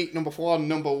 is unique number 1,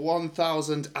 number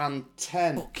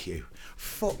 1010. Fuck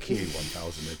you,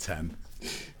 1010.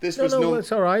 This No, was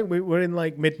it's all right. We're in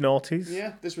like mid-noughties.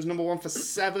 Yeah, this was number 1 for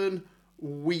 7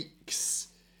 weeks,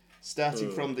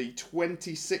 starting from the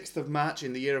 26th of March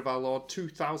in the year of our Lord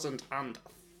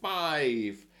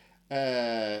 2005.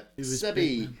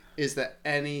 Sebi, is there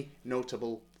any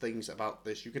notable things about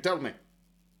this you could tell me?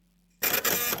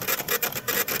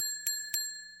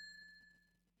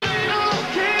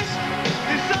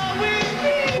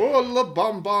 Oh, La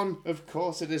Bonbon! Of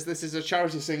course it is. This is a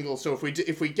charity single, so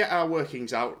if we get our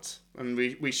workings out and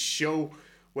we show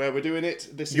where we're doing it,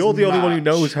 this You're is the only one who March.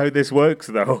 knows how this works,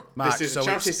 though. March, This is a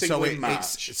charity single in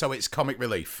March. So it's comic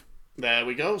relief. There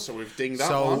we go. So we've dinged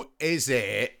that one. So is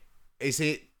it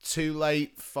too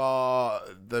late for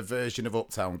the version of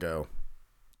Uptown Girl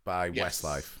by Yes.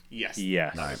 Westlife? Yes.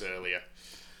 Yes. That was earlier.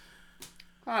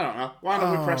 I don't know. Why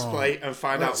don't we press play and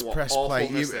find out let's what press play.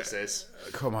 awfulness this is?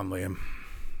 Come on, Liam.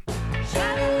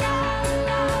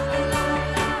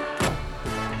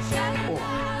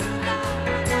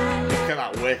 Look at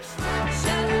that whiff.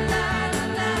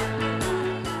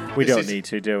 We This don't is- need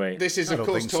to, do we? This is, I of don't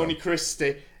course, think so. Tony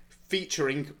Christie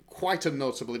featuring, quite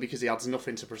unnotably because he adds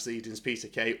nothing to Proceedings, Peter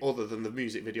Kay, other than the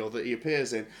music video that he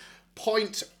appears in.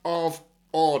 Point of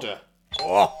Order.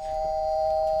 I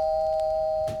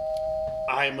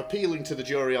am appealing to the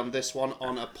jury on this one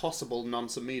on a possible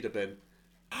non-Samida bin.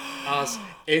 As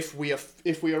if we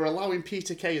are allowing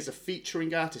Peter Kay as a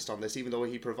featuring artist on this, even though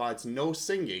he provides no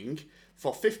singing,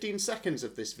 for 15 seconds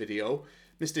of this video,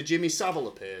 Mr. Jimmy Savile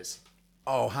appears.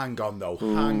 Oh, hang on though.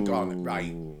 Hang on.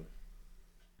 Right.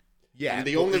 Yeah. And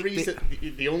the only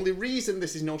reason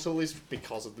this is notable is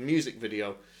because of the music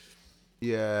video.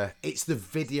 Yeah. It's the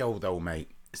video though,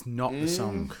 mate. It's not the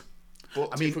song. But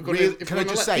I mean, if we're going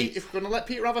to let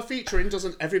Peter have a featuring,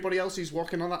 doesn't everybody else who's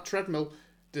walking on that treadmill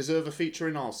deserve a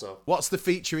featuring also? What's the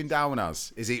featuring down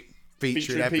as? Is it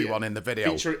featuring everyone Peter, in the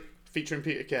video? Featuring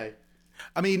Peter Kay.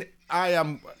 I mean,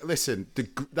 listen,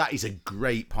 that is a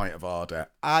great point of order.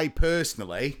 I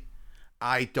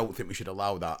don't think we should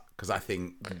allow that because I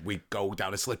think we go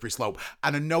down a slippery slope.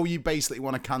 And I know you basically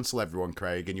want to cancel everyone,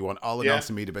 Craig, and you want all the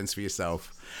Nelson Media bins for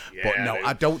yourself. But no,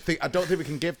 I don't think we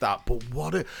can give that. But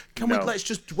let's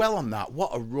just dwell on that.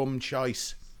 What a rum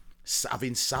choice,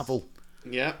 having Savile.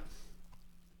 Yeah.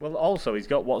 Well, also, he's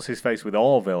got what's his face with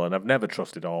Orville, and I've never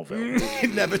trusted Orville.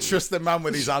 Never trust the man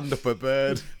with his hand up a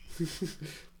bird.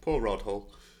 Poor Rod Hull.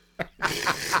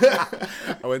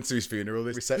 I went to his funeral.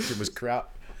 The reception was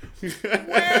crap.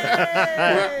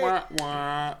 Wah,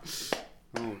 wah.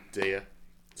 Oh dear.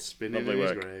 Spinning Lovely in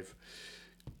his work. grave.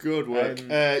 Good work.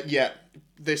 Yeah,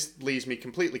 this leaves me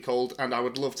completely cold, and I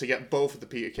would love to get both of the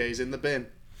Peter Kays in the bin.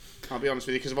 I'll be honest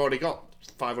with you, because I've already got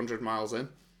 500 miles in.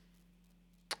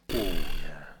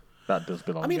 That does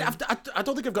belong. I mean, in. I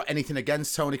don't think I've got anything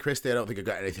against Tony Christie. I don't think I've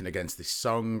got anything against this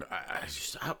song.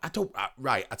 I don't.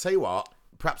 Right, I tell you what.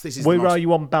 Perhaps this is. Where are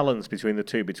you on balance between the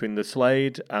two, between the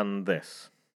Slade and this?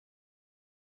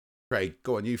 Craig,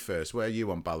 go on, you first. Where are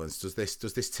you on balance? Does this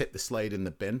tip the Slade in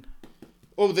the bin?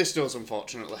 Oh, this does,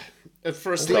 unfortunately.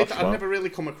 For a Slade that I've never really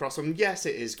come across, and yes,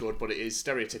 it is good, but it is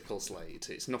stereotypical Slade.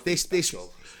 It's nothing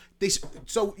special. this.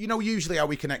 So usually how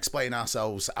we can explain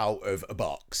ourselves out of a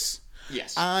box.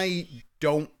 Yes. I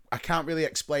can't really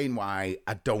explain why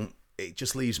I don't. It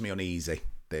just leaves me uneasy.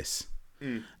 This.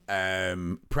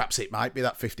 Perhaps it might be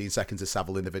that 15 seconds of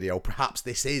Savile in the video. Perhaps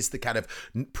this is the kind of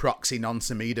proxy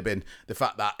non-Samida bin. The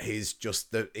fact that his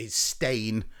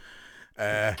stain.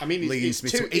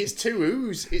 It's two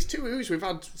ooze. It's two ooze. We've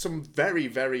had some very,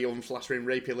 very unflattering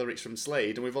rapey lyrics from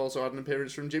Slade, and we've also had an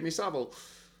appearance from Jimmy Savile.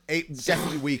 It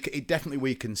definitely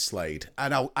weakens Slade,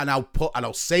 and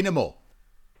I'll say no more.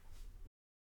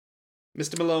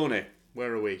 Mr. Maloney,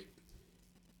 where are we?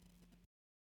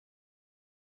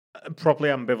 Properly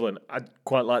ambivalent. I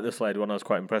quite like the Slade one. I was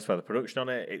quite impressed by the production on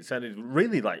it. It sounded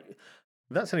really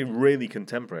really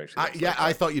contemporary. Actually,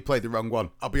 I thought you played the wrong one.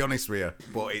 I'll be honest with you,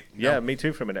 but me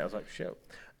too. For a minute, I was like, shit.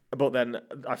 But then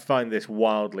I find this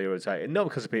wildly irritating. Not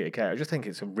because of Peter Kay. I just think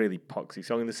it's a really poxy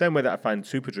song. In the same way that I find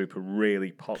Super Drooper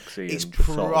really poxy. It's and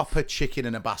proper chicken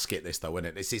in a basket. This though,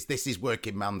 isn't it? This is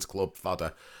working man's club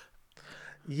fodder.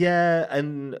 Yeah,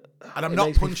 and I'm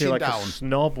not punching like down. A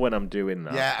snob when I'm doing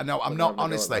that. Yeah, I know. I'm not.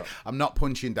 Honestly, I'm not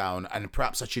punching down. And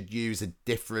perhaps I should use a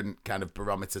different kind of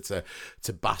barometer to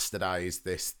bastardize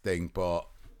this thing. But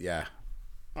yeah,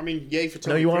 I mean, yay for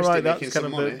Tony. No, you are Christie right. That's making kind some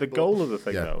of money, the goal of the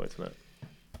thing, though, isn't it?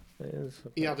 It is.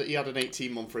 He had an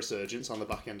 18-month resurgence on the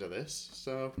back end of this.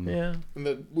 So yeah, and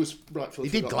that was rightfully.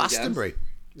 He did Glastonbury.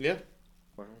 Yeah.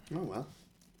 Wow. Oh well.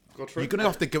 You're gonna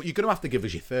have to give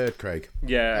us your third, Craig.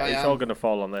 Yeah, it's all gonna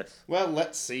fall on this. Well,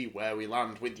 let's see where we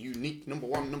land with unique number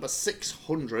one, number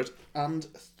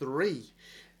 603.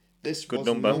 This Good was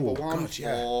number. number one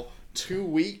for 2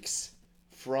 weeks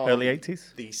from early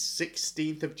 80s, the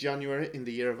 16th of January in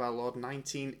the year of our Lord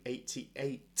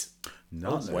 1988.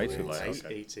 Not way too late.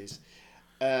 Okay. 80s.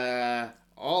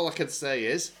 All I can say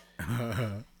is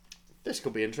this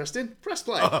could be interesting. Press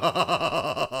play.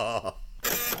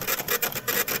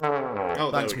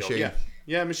 Oh, thanks, there we machine. go.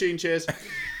 Yeah, machine. Cheers.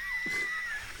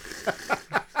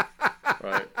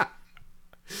 Right.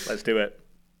 Let's do it.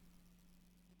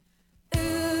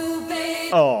 Ooh,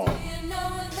 baby, Oh. you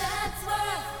know that's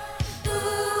worth.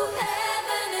 Ooh,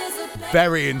 heaven is a place.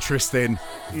 Very interesting.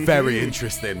 Very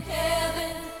interesting.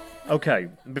 Okay,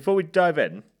 before we dive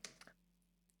in,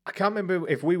 I can't remember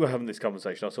if we were having this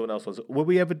conversation or someone else was. Were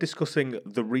we ever discussing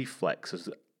the reflexes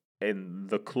in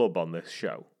the club on this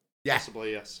show? Yeah.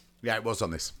 Possibly, yes. Yeah, it was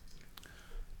on this.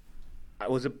 I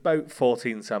was about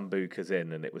 14 sambucas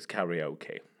in, and it was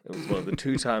karaoke. It was one of the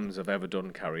 2 times I've ever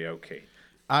done karaoke.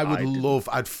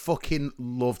 I'd fucking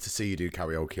love to see you do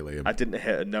karaoke, Liam. I didn't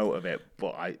hit a note of it,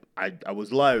 but I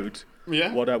was loud.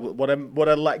 Yeah. What I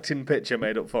lacked in pitch, I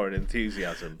made up for in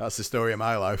enthusiasm. That's the story of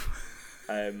my life.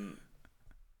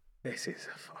 This is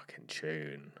a fucking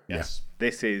tune. Yes.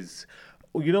 This is,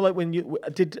 like when you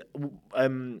did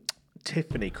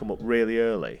Tiffany come up really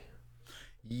early.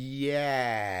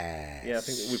 Yeah. Yeah, I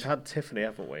think we've had Tiffany,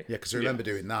 haven't we? Yeah, because I remember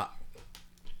doing that.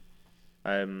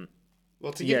 Well,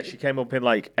 She came up in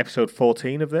like episode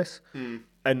 14 of this.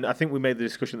 And I think we made the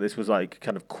discussion that this was like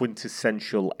kind of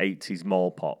quintessential 80s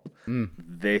mall pop.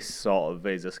 This sort of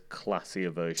is a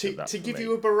classier version of that. To give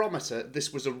you a barometer,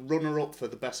 this was a runner-up for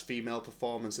the best female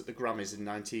performance at the Grammys in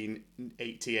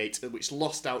 1988, which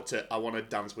lost out to I Want to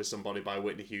Dance with Somebody by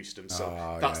Whitney Houston.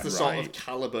 So that's the sort of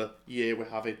caliber year we're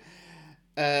having.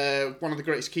 One of the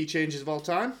greatest key changes of all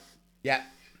time. Yeah.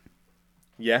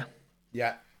 Yeah.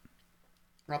 Yeah.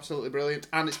 Absolutely brilliant.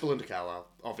 And it's Belinda Carlisle,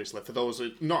 obviously. For those who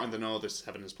are not in the know, this is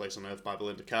Heaven is Place on Earth by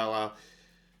Belinda Carlisle.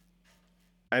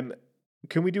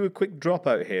 Can we do a quick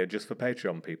dropout here just for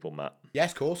Patreon people, Matt?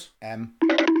 Yes, of course.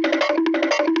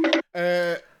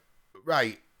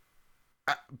 Right.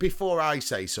 Before I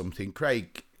say something,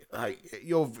 Craig,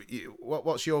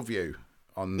 what's your view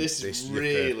on this? This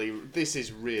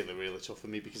is really tough for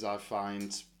me because I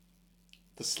find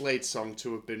the Slade song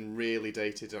to have been really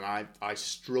dated, and I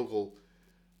struggle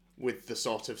with the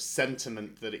sort of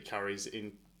sentiment that it carries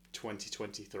in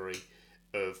 2023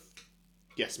 of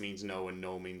yes means no and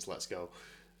no means let's go.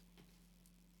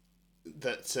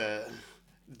 That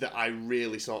I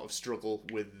really sort of struggle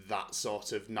with that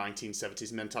sort of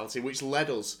 1970s mentality, which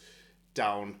led us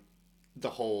down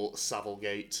the whole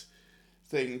Savilegate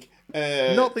thing.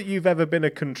 Not that you've ever been a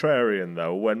contrarian,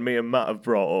 though, when me and Matt have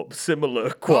brought up similar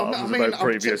qualms about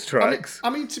previous tracks. I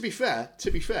mean, to be fair,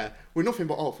 we're nothing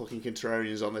but all fucking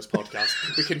contrarians on this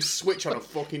podcast. We can switch on a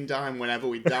fucking dime whenever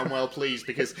we damn well please,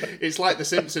 because it's like The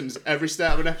Simpsons. Every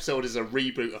start of an episode is a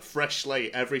reboot, a fresh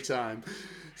slate every time.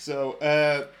 So,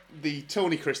 the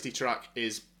Tony Christie track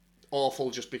is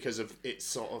awful just because of its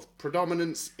sort of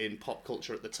predominance in pop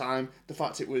culture at the time. The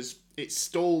fact it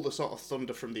stole the sort of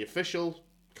thunder from the official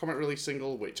Comic Relief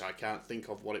single, which I can't think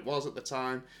of what it was at the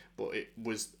time, but it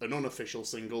was an unofficial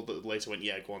single that later went,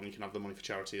 yeah, go on, you can have the money for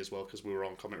charity as well, because we were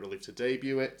on Comic Relief to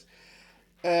debut it.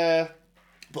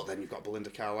 But then you've got Belinda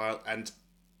Carlisle, and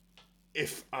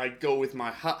if I go with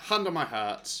my hand on my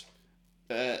heart,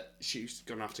 she's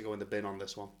going to have to go in the bin on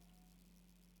this one.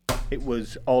 It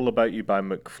was All About You by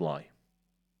McFly.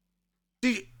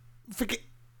 Did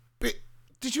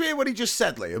you hear what he just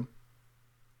said, Liam?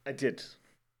 I did.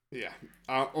 Yeah.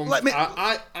 I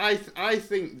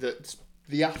think that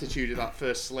the attitude of that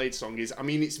first Slade song is, I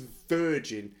mean, it's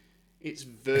virgin. It's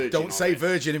virgin. Don't say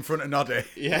virgin in front of Noddy.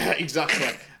 Yeah, exactly.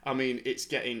 I mean, it's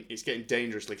getting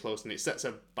dangerously close, and it sets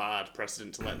a bad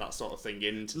precedent to let that sort of thing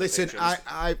into. Listen,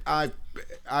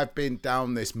 I've been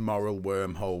down this moral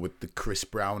wormhole with the Chris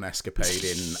Brown escapade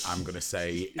in, I'm going to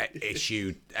say,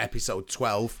 episode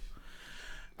 12,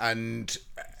 and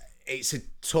it's a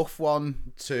tough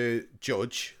one to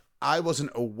judge. I wasn't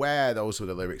aware those were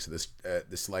the lyrics of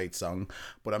the Slade song,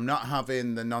 but I'm not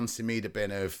having the Nancy Meader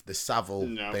bin of the Savile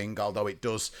thing, although it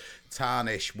does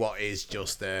tarnish what is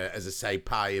just, as I say,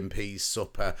 pie and peas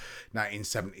supper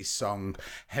 1970s song.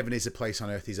 Heaven is a Place on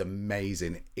Earth is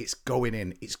amazing. It's going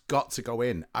in. It's got to go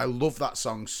in. I love that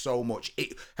song so much.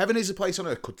 Heaven is a Place on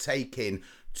Earth could take in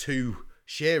to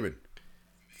Sheeran.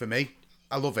 For me,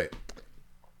 I love it.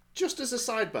 Just as a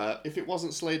sidebar, if it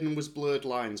wasn't Slade and was Blurred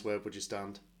Lines, where would you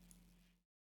stand?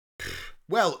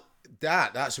 Well,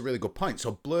 that's a really good point.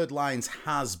 So Blurred Lines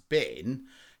has been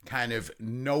kind of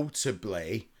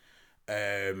notably,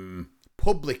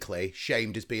 publicly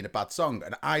shamed as being a bad song.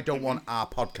 And I don't want our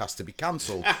podcast to be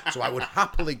cancelled. So I would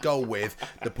happily go with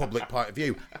the public point of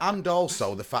view. And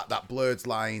also the fact that Blurred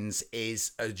Lines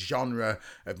is a genre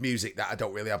of music that I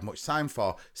don't really have much time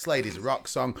for. Slade is a rock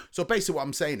song. So basically what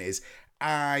I'm saying is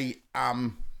I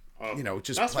am...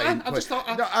 just that's playing. Fine. I just thought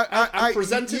I'm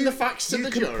presenting the facts to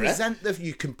the jury.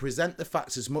 You can present the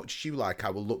facts as much as you like. I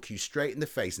will look you straight in the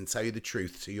face and tell you the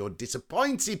truth to your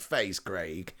disappointed face,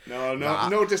 Craig.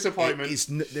 No disappointment.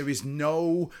 There is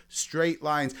no straight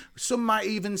lines. Some might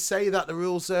even say that the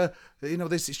rules are,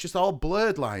 it's just all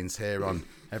blurred lines here on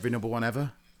Every Number One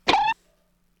Ever.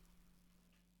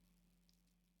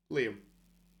 Liam.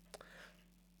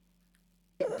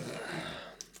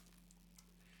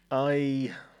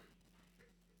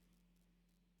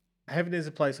 Heaven is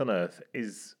a Place on Earth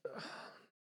is...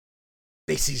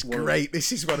 This is great.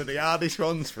 This is one of the hardest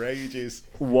ones for ages.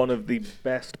 One of the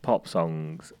best pop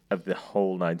songs of the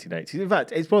whole 1980s. In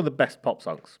fact, it's one of the best pop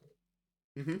songs.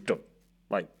 Done.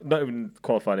 Like, not even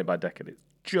qualifying it by decade. It's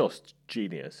just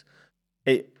genius.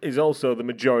 It is also the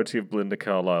majority of Belinda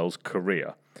Carlisle's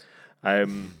career.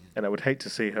 And I would hate to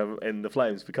see her in the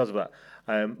flames because of that.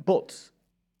 But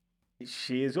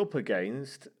she is up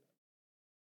against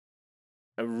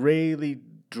a really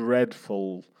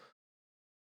dreadful...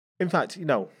 In fact,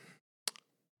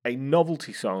 a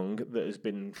novelty song that has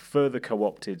been further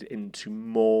co-opted into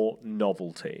more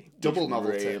novelty. Double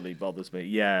novelty. Really bothers me.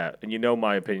 Yeah, and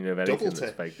my opinion of anything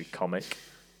that's vaguely comic.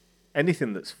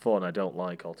 Anything that's fun, I don't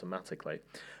like automatically.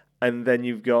 And then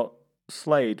you've got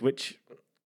Slade, which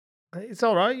it's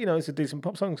all right. It's a decent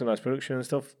pop song, it's a nice production and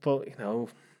stuff. But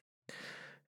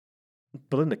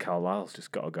Belinda Carlisle's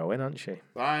just got to go in, hasn't she?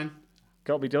 Fine.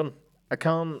 Got to be done. I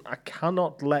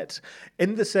cannot let,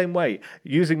 in the same way,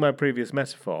 using my previous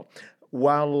metaphor,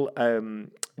 while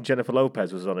Jennifer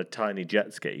Lopez was on a tiny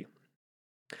jet ski,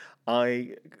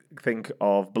 I think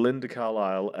of Belinda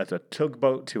Carlisle as a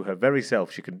tugboat to her very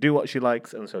self. She can do what she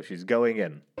likes, and so she's going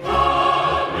in.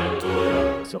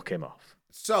 Suck him off.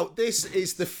 So this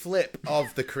is the flip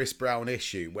of the Chris Brown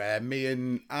issue, where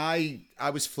I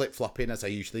was flip-flopping, as I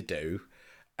usually do,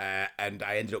 and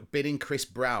I ended up bidding Chris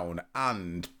Brown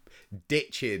and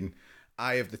ditching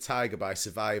Eye of the Tiger by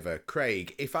Survivor.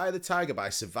 Craig, if Eye of the Tiger by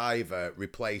Survivor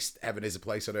replaced Heaven is a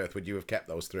Place on Earth, would you have kept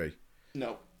those three?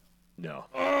 No.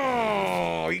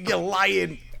 Oh, you're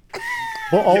lying.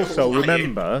 But also,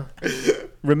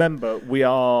 remember, we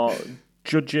are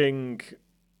judging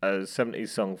a 70s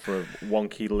song for a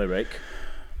wonky lyric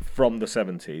from the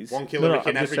 70s. Wonky lyric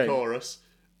in every chorus.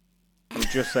 I'm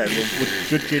just saying, we're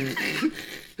judging...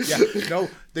 Yeah, no,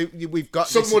 we've got...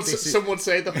 Some would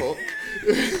say the hook.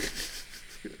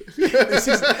 This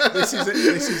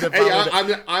is a valid...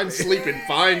 Hey, I'm sleeping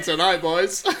fine tonight,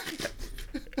 boys.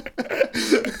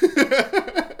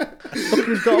 Look,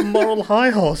 we've got a moral high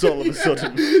horse all of a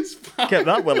sudden. Get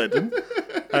that well hidden.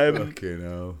 Fucking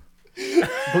hell.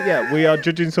 But yeah, we are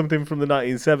judging something from the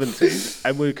 1970s,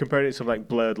 and we're comparing it to something like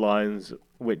Blurred Lines,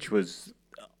 which was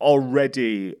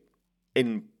already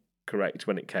incorrect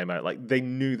when it came out. Like, they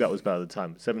knew that was bad at the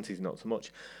time. 70s, not so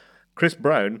much. Chris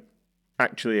Brown,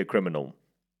 actually a criminal.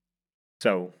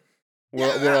 So we're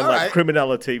on like alright.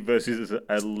 criminality versus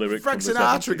a lyric. Frank from the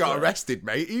Sinatra 70s, got right? arrested,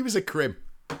 mate. He was a crim.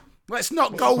 Let's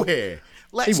not go here.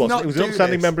 Let's He wasn't. not He was do an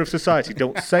upstanding this. member of society.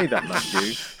 Don't say that,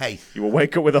 Matthew. Hey, You will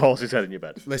wake up with a horse's head in your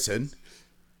bed. listen.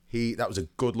 That was a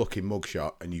good-looking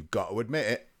mugshot, and you've got to admit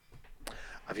it.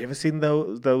 Have you ever seen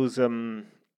those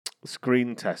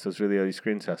screen tests, those really early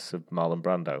screen tests of Marlon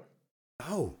Brando?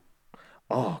 Oh.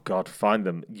 Oh, God, find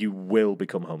them. You will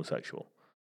become homosexual.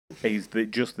 He's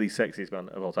just the sexiest man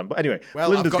of all time. But anyway,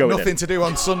 Well, Linda's I've got going nothing in. to do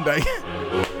on Sunday.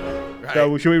 Right.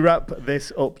 So, should we wrap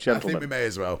this up, I gentlemen? think we may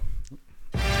as well.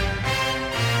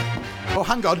 Oh,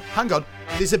 hang on.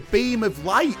 There's a beam of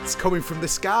light coming from the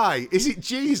sky. Is it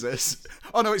Jesus?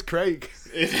 Oh, no, it's Craig.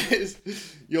 It is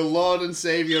your Lord and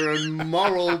Saviour and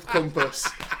moral compass,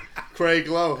 Craig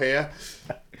Lowe here,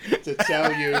 to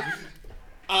tell you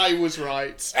I was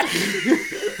right.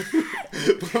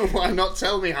 But why not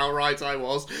tell me how right I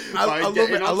was? I love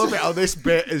it how this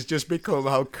bit has just become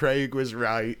how Craig was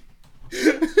right.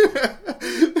 Of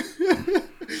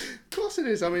course it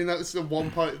is. I mean, that's the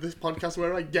one part of this podcast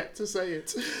where I get to say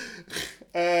it.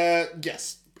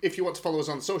 Yes. If you want to follow us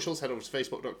on socials, head over to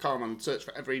facebook.com and search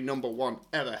for every number one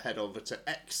ever. Head over to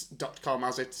x.com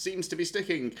as it seems to be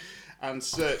sticking and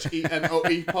search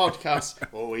ENOE podcast.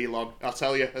 Oh, Elon, I'll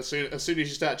tell you, as soon as you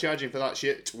start charging for that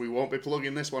shit, we won't be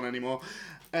plugging this one anymore.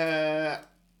 Head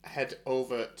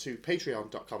over to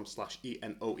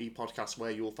patreon.com/ENOE podcast, where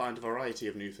you will find a variety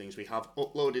of new things. We have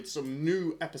uploaded some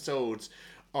new episodes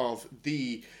of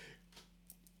the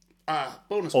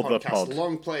bonus Other podcast, pod.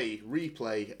 long play,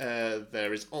 replay.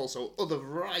 There is also other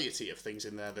variety of things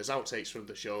in there. There's outtakes from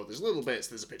the show. There's little bits.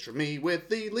 There's a picture of me with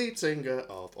the lead singer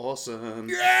of Awesome.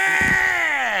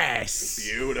 Yes!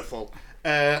 Beautiful.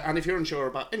 And if you're unsure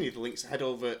about any of the links, head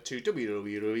over to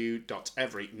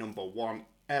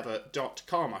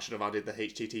www.everynumber1ever.com. I should have added the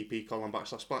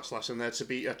http:// in there to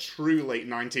be a true late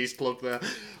 90s plug there.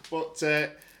 But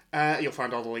you'll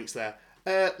find all the links there.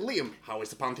 Liam, how is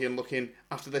the Pantheon looking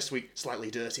after this week?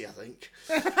 Slightly dirty, I think.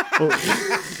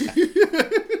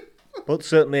 But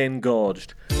certainly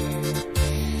engorged.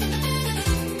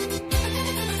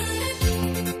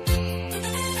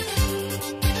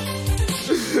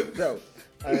 So,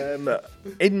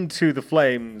 into the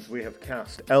flames we have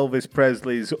cast Elvis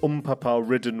Presley's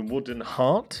Umpapa-ridden wooden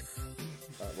heart.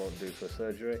 That won't do for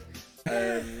surgery.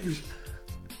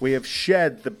 We have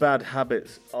shed the bad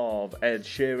habits of Ed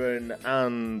Sheeran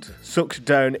and sucked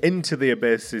down into the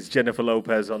abyss is Jennifer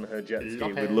Lopez on her jet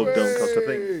ski with Love Don't Cost a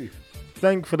Thing.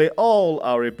 Thankfully, all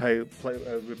are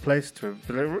replaced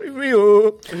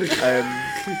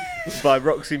by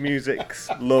Roxy Music's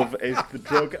Love is the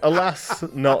Drug. Alas,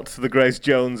 not the Grace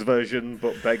Jones version,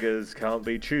 but beggars can't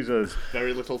be choosers.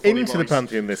 Very little funny Into the voice.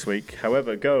 Pantheon this week,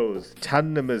 however, goes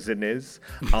Tandemaziniz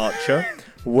Archer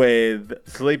with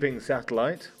Sleeping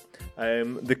Satellite.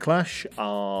 The Clash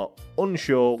are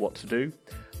unsure what to do,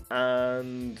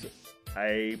 and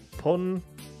a pun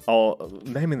or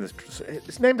naming this.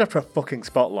 It's named after a fucking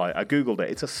spotlight. I googled it.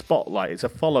 It's a spotlight. It's a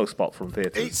follow spot from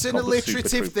theatre. It's an called the Super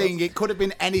alliterative Trooper. thing. It could have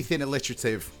been anything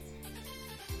alliterative.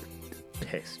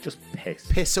 Piss, just piss.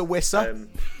 Pisser-wisser.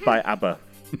 By ABBA.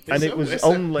 And it was Whisser,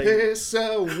 only.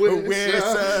 whisser,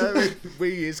 whisser.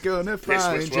 We is gonna Whis,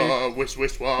 find whis, you. wah, whis,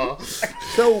 whis, wah.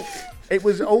 So it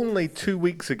was only 2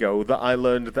 weeks ago that I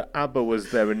learned that ABBA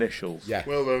was their initials. Yeah,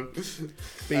 Well done.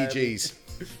 BGs.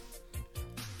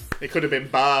 It could have been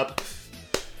Barb.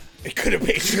 It could have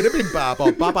been Barb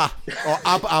or Baba or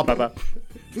Ab. ABBA.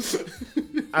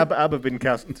 ABBA been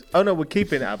cast. Oh no, we're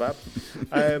keeping ABBA.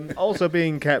 Also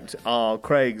being kept are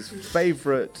Craig's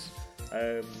favourite.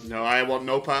 No, I want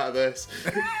no part of this.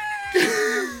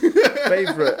 Hey,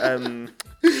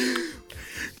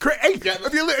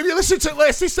 have you listened to the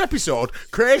latest episode?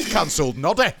 Craig cancelled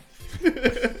Noddy.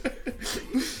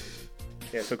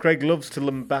 Yeah, so Craig loves to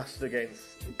lambast against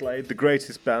Glade, the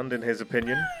greatest band in his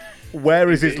opinion. Where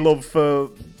is his love for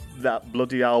that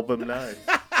bloody album now?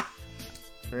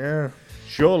 Yeah,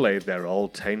 surely they're all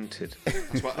tainted.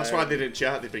 That's why they didn't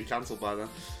chart. They've been cancelled by then.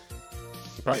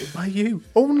 By you,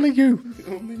 only you.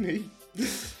 Only me.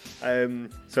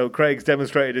 So Craig's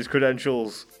demonstrated his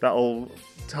credentials. That'll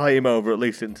tie him over at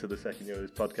least into the second year of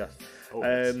this podcast.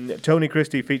 Tony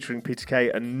Christie featuring Peter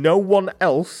Kay and no one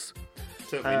else.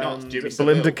 Certainly not. Jimmy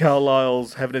Belinda Savile.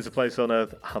 Carlisle's Heaven is a Place on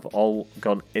Earth have all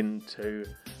gone into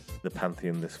the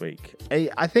Pantheon this week.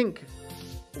 I think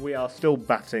we are still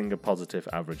batting a positive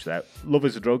average there. Love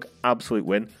is a Drug, absolute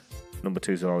win. Number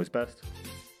twos are always best.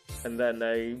 And then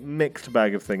a mixed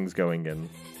bag of things going in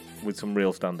with some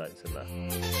real standouts in there.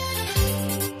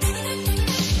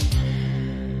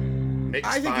 Mixed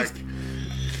I think bag.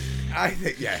 I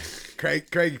think, yeah.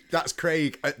 Craig, that's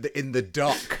Craig in the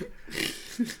dock,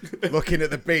 looking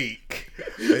at the beak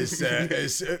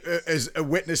as a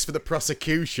witness for the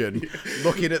prosecution,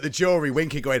 looking at the jury,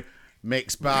 winking, going,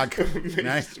 mixed bag.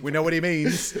 No, we know what he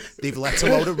means. They've let a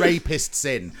load of rapists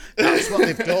in. That's what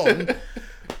they've done.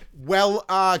 Well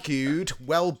argued,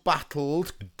 well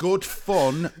battled, good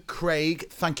fun. Craig,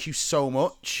 thank you so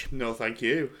much. No, thank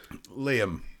you.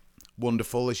 Liam,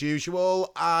 wonderful as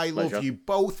usual. I love you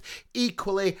both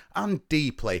equally and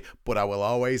deeply, but I will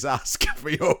always ask for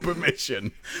your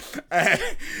permission.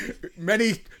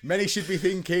 Many should be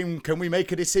thinking, can we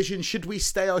make a decision? Should we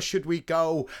stay or should we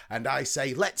go? And I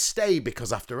say, let's stay,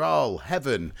 because after all,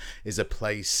 heaven is a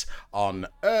place on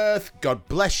earth. God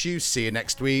bless you. See you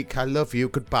next week. I love you.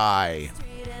 Goodbye.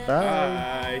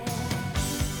 Bye.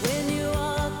 When you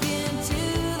walk into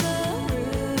the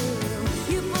room,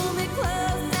 you pull me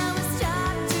close, now we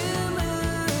start to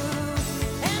move.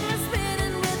 And we're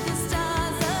spinning with the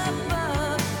stars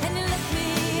above, and you lift me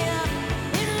up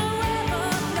in the web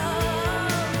of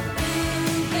love.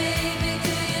 Ooh, baby,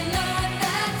 do you know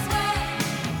that's right?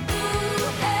 Ooh,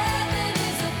 heaven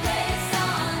is a place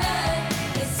on earth.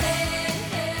 They say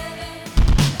heaven.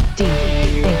 D.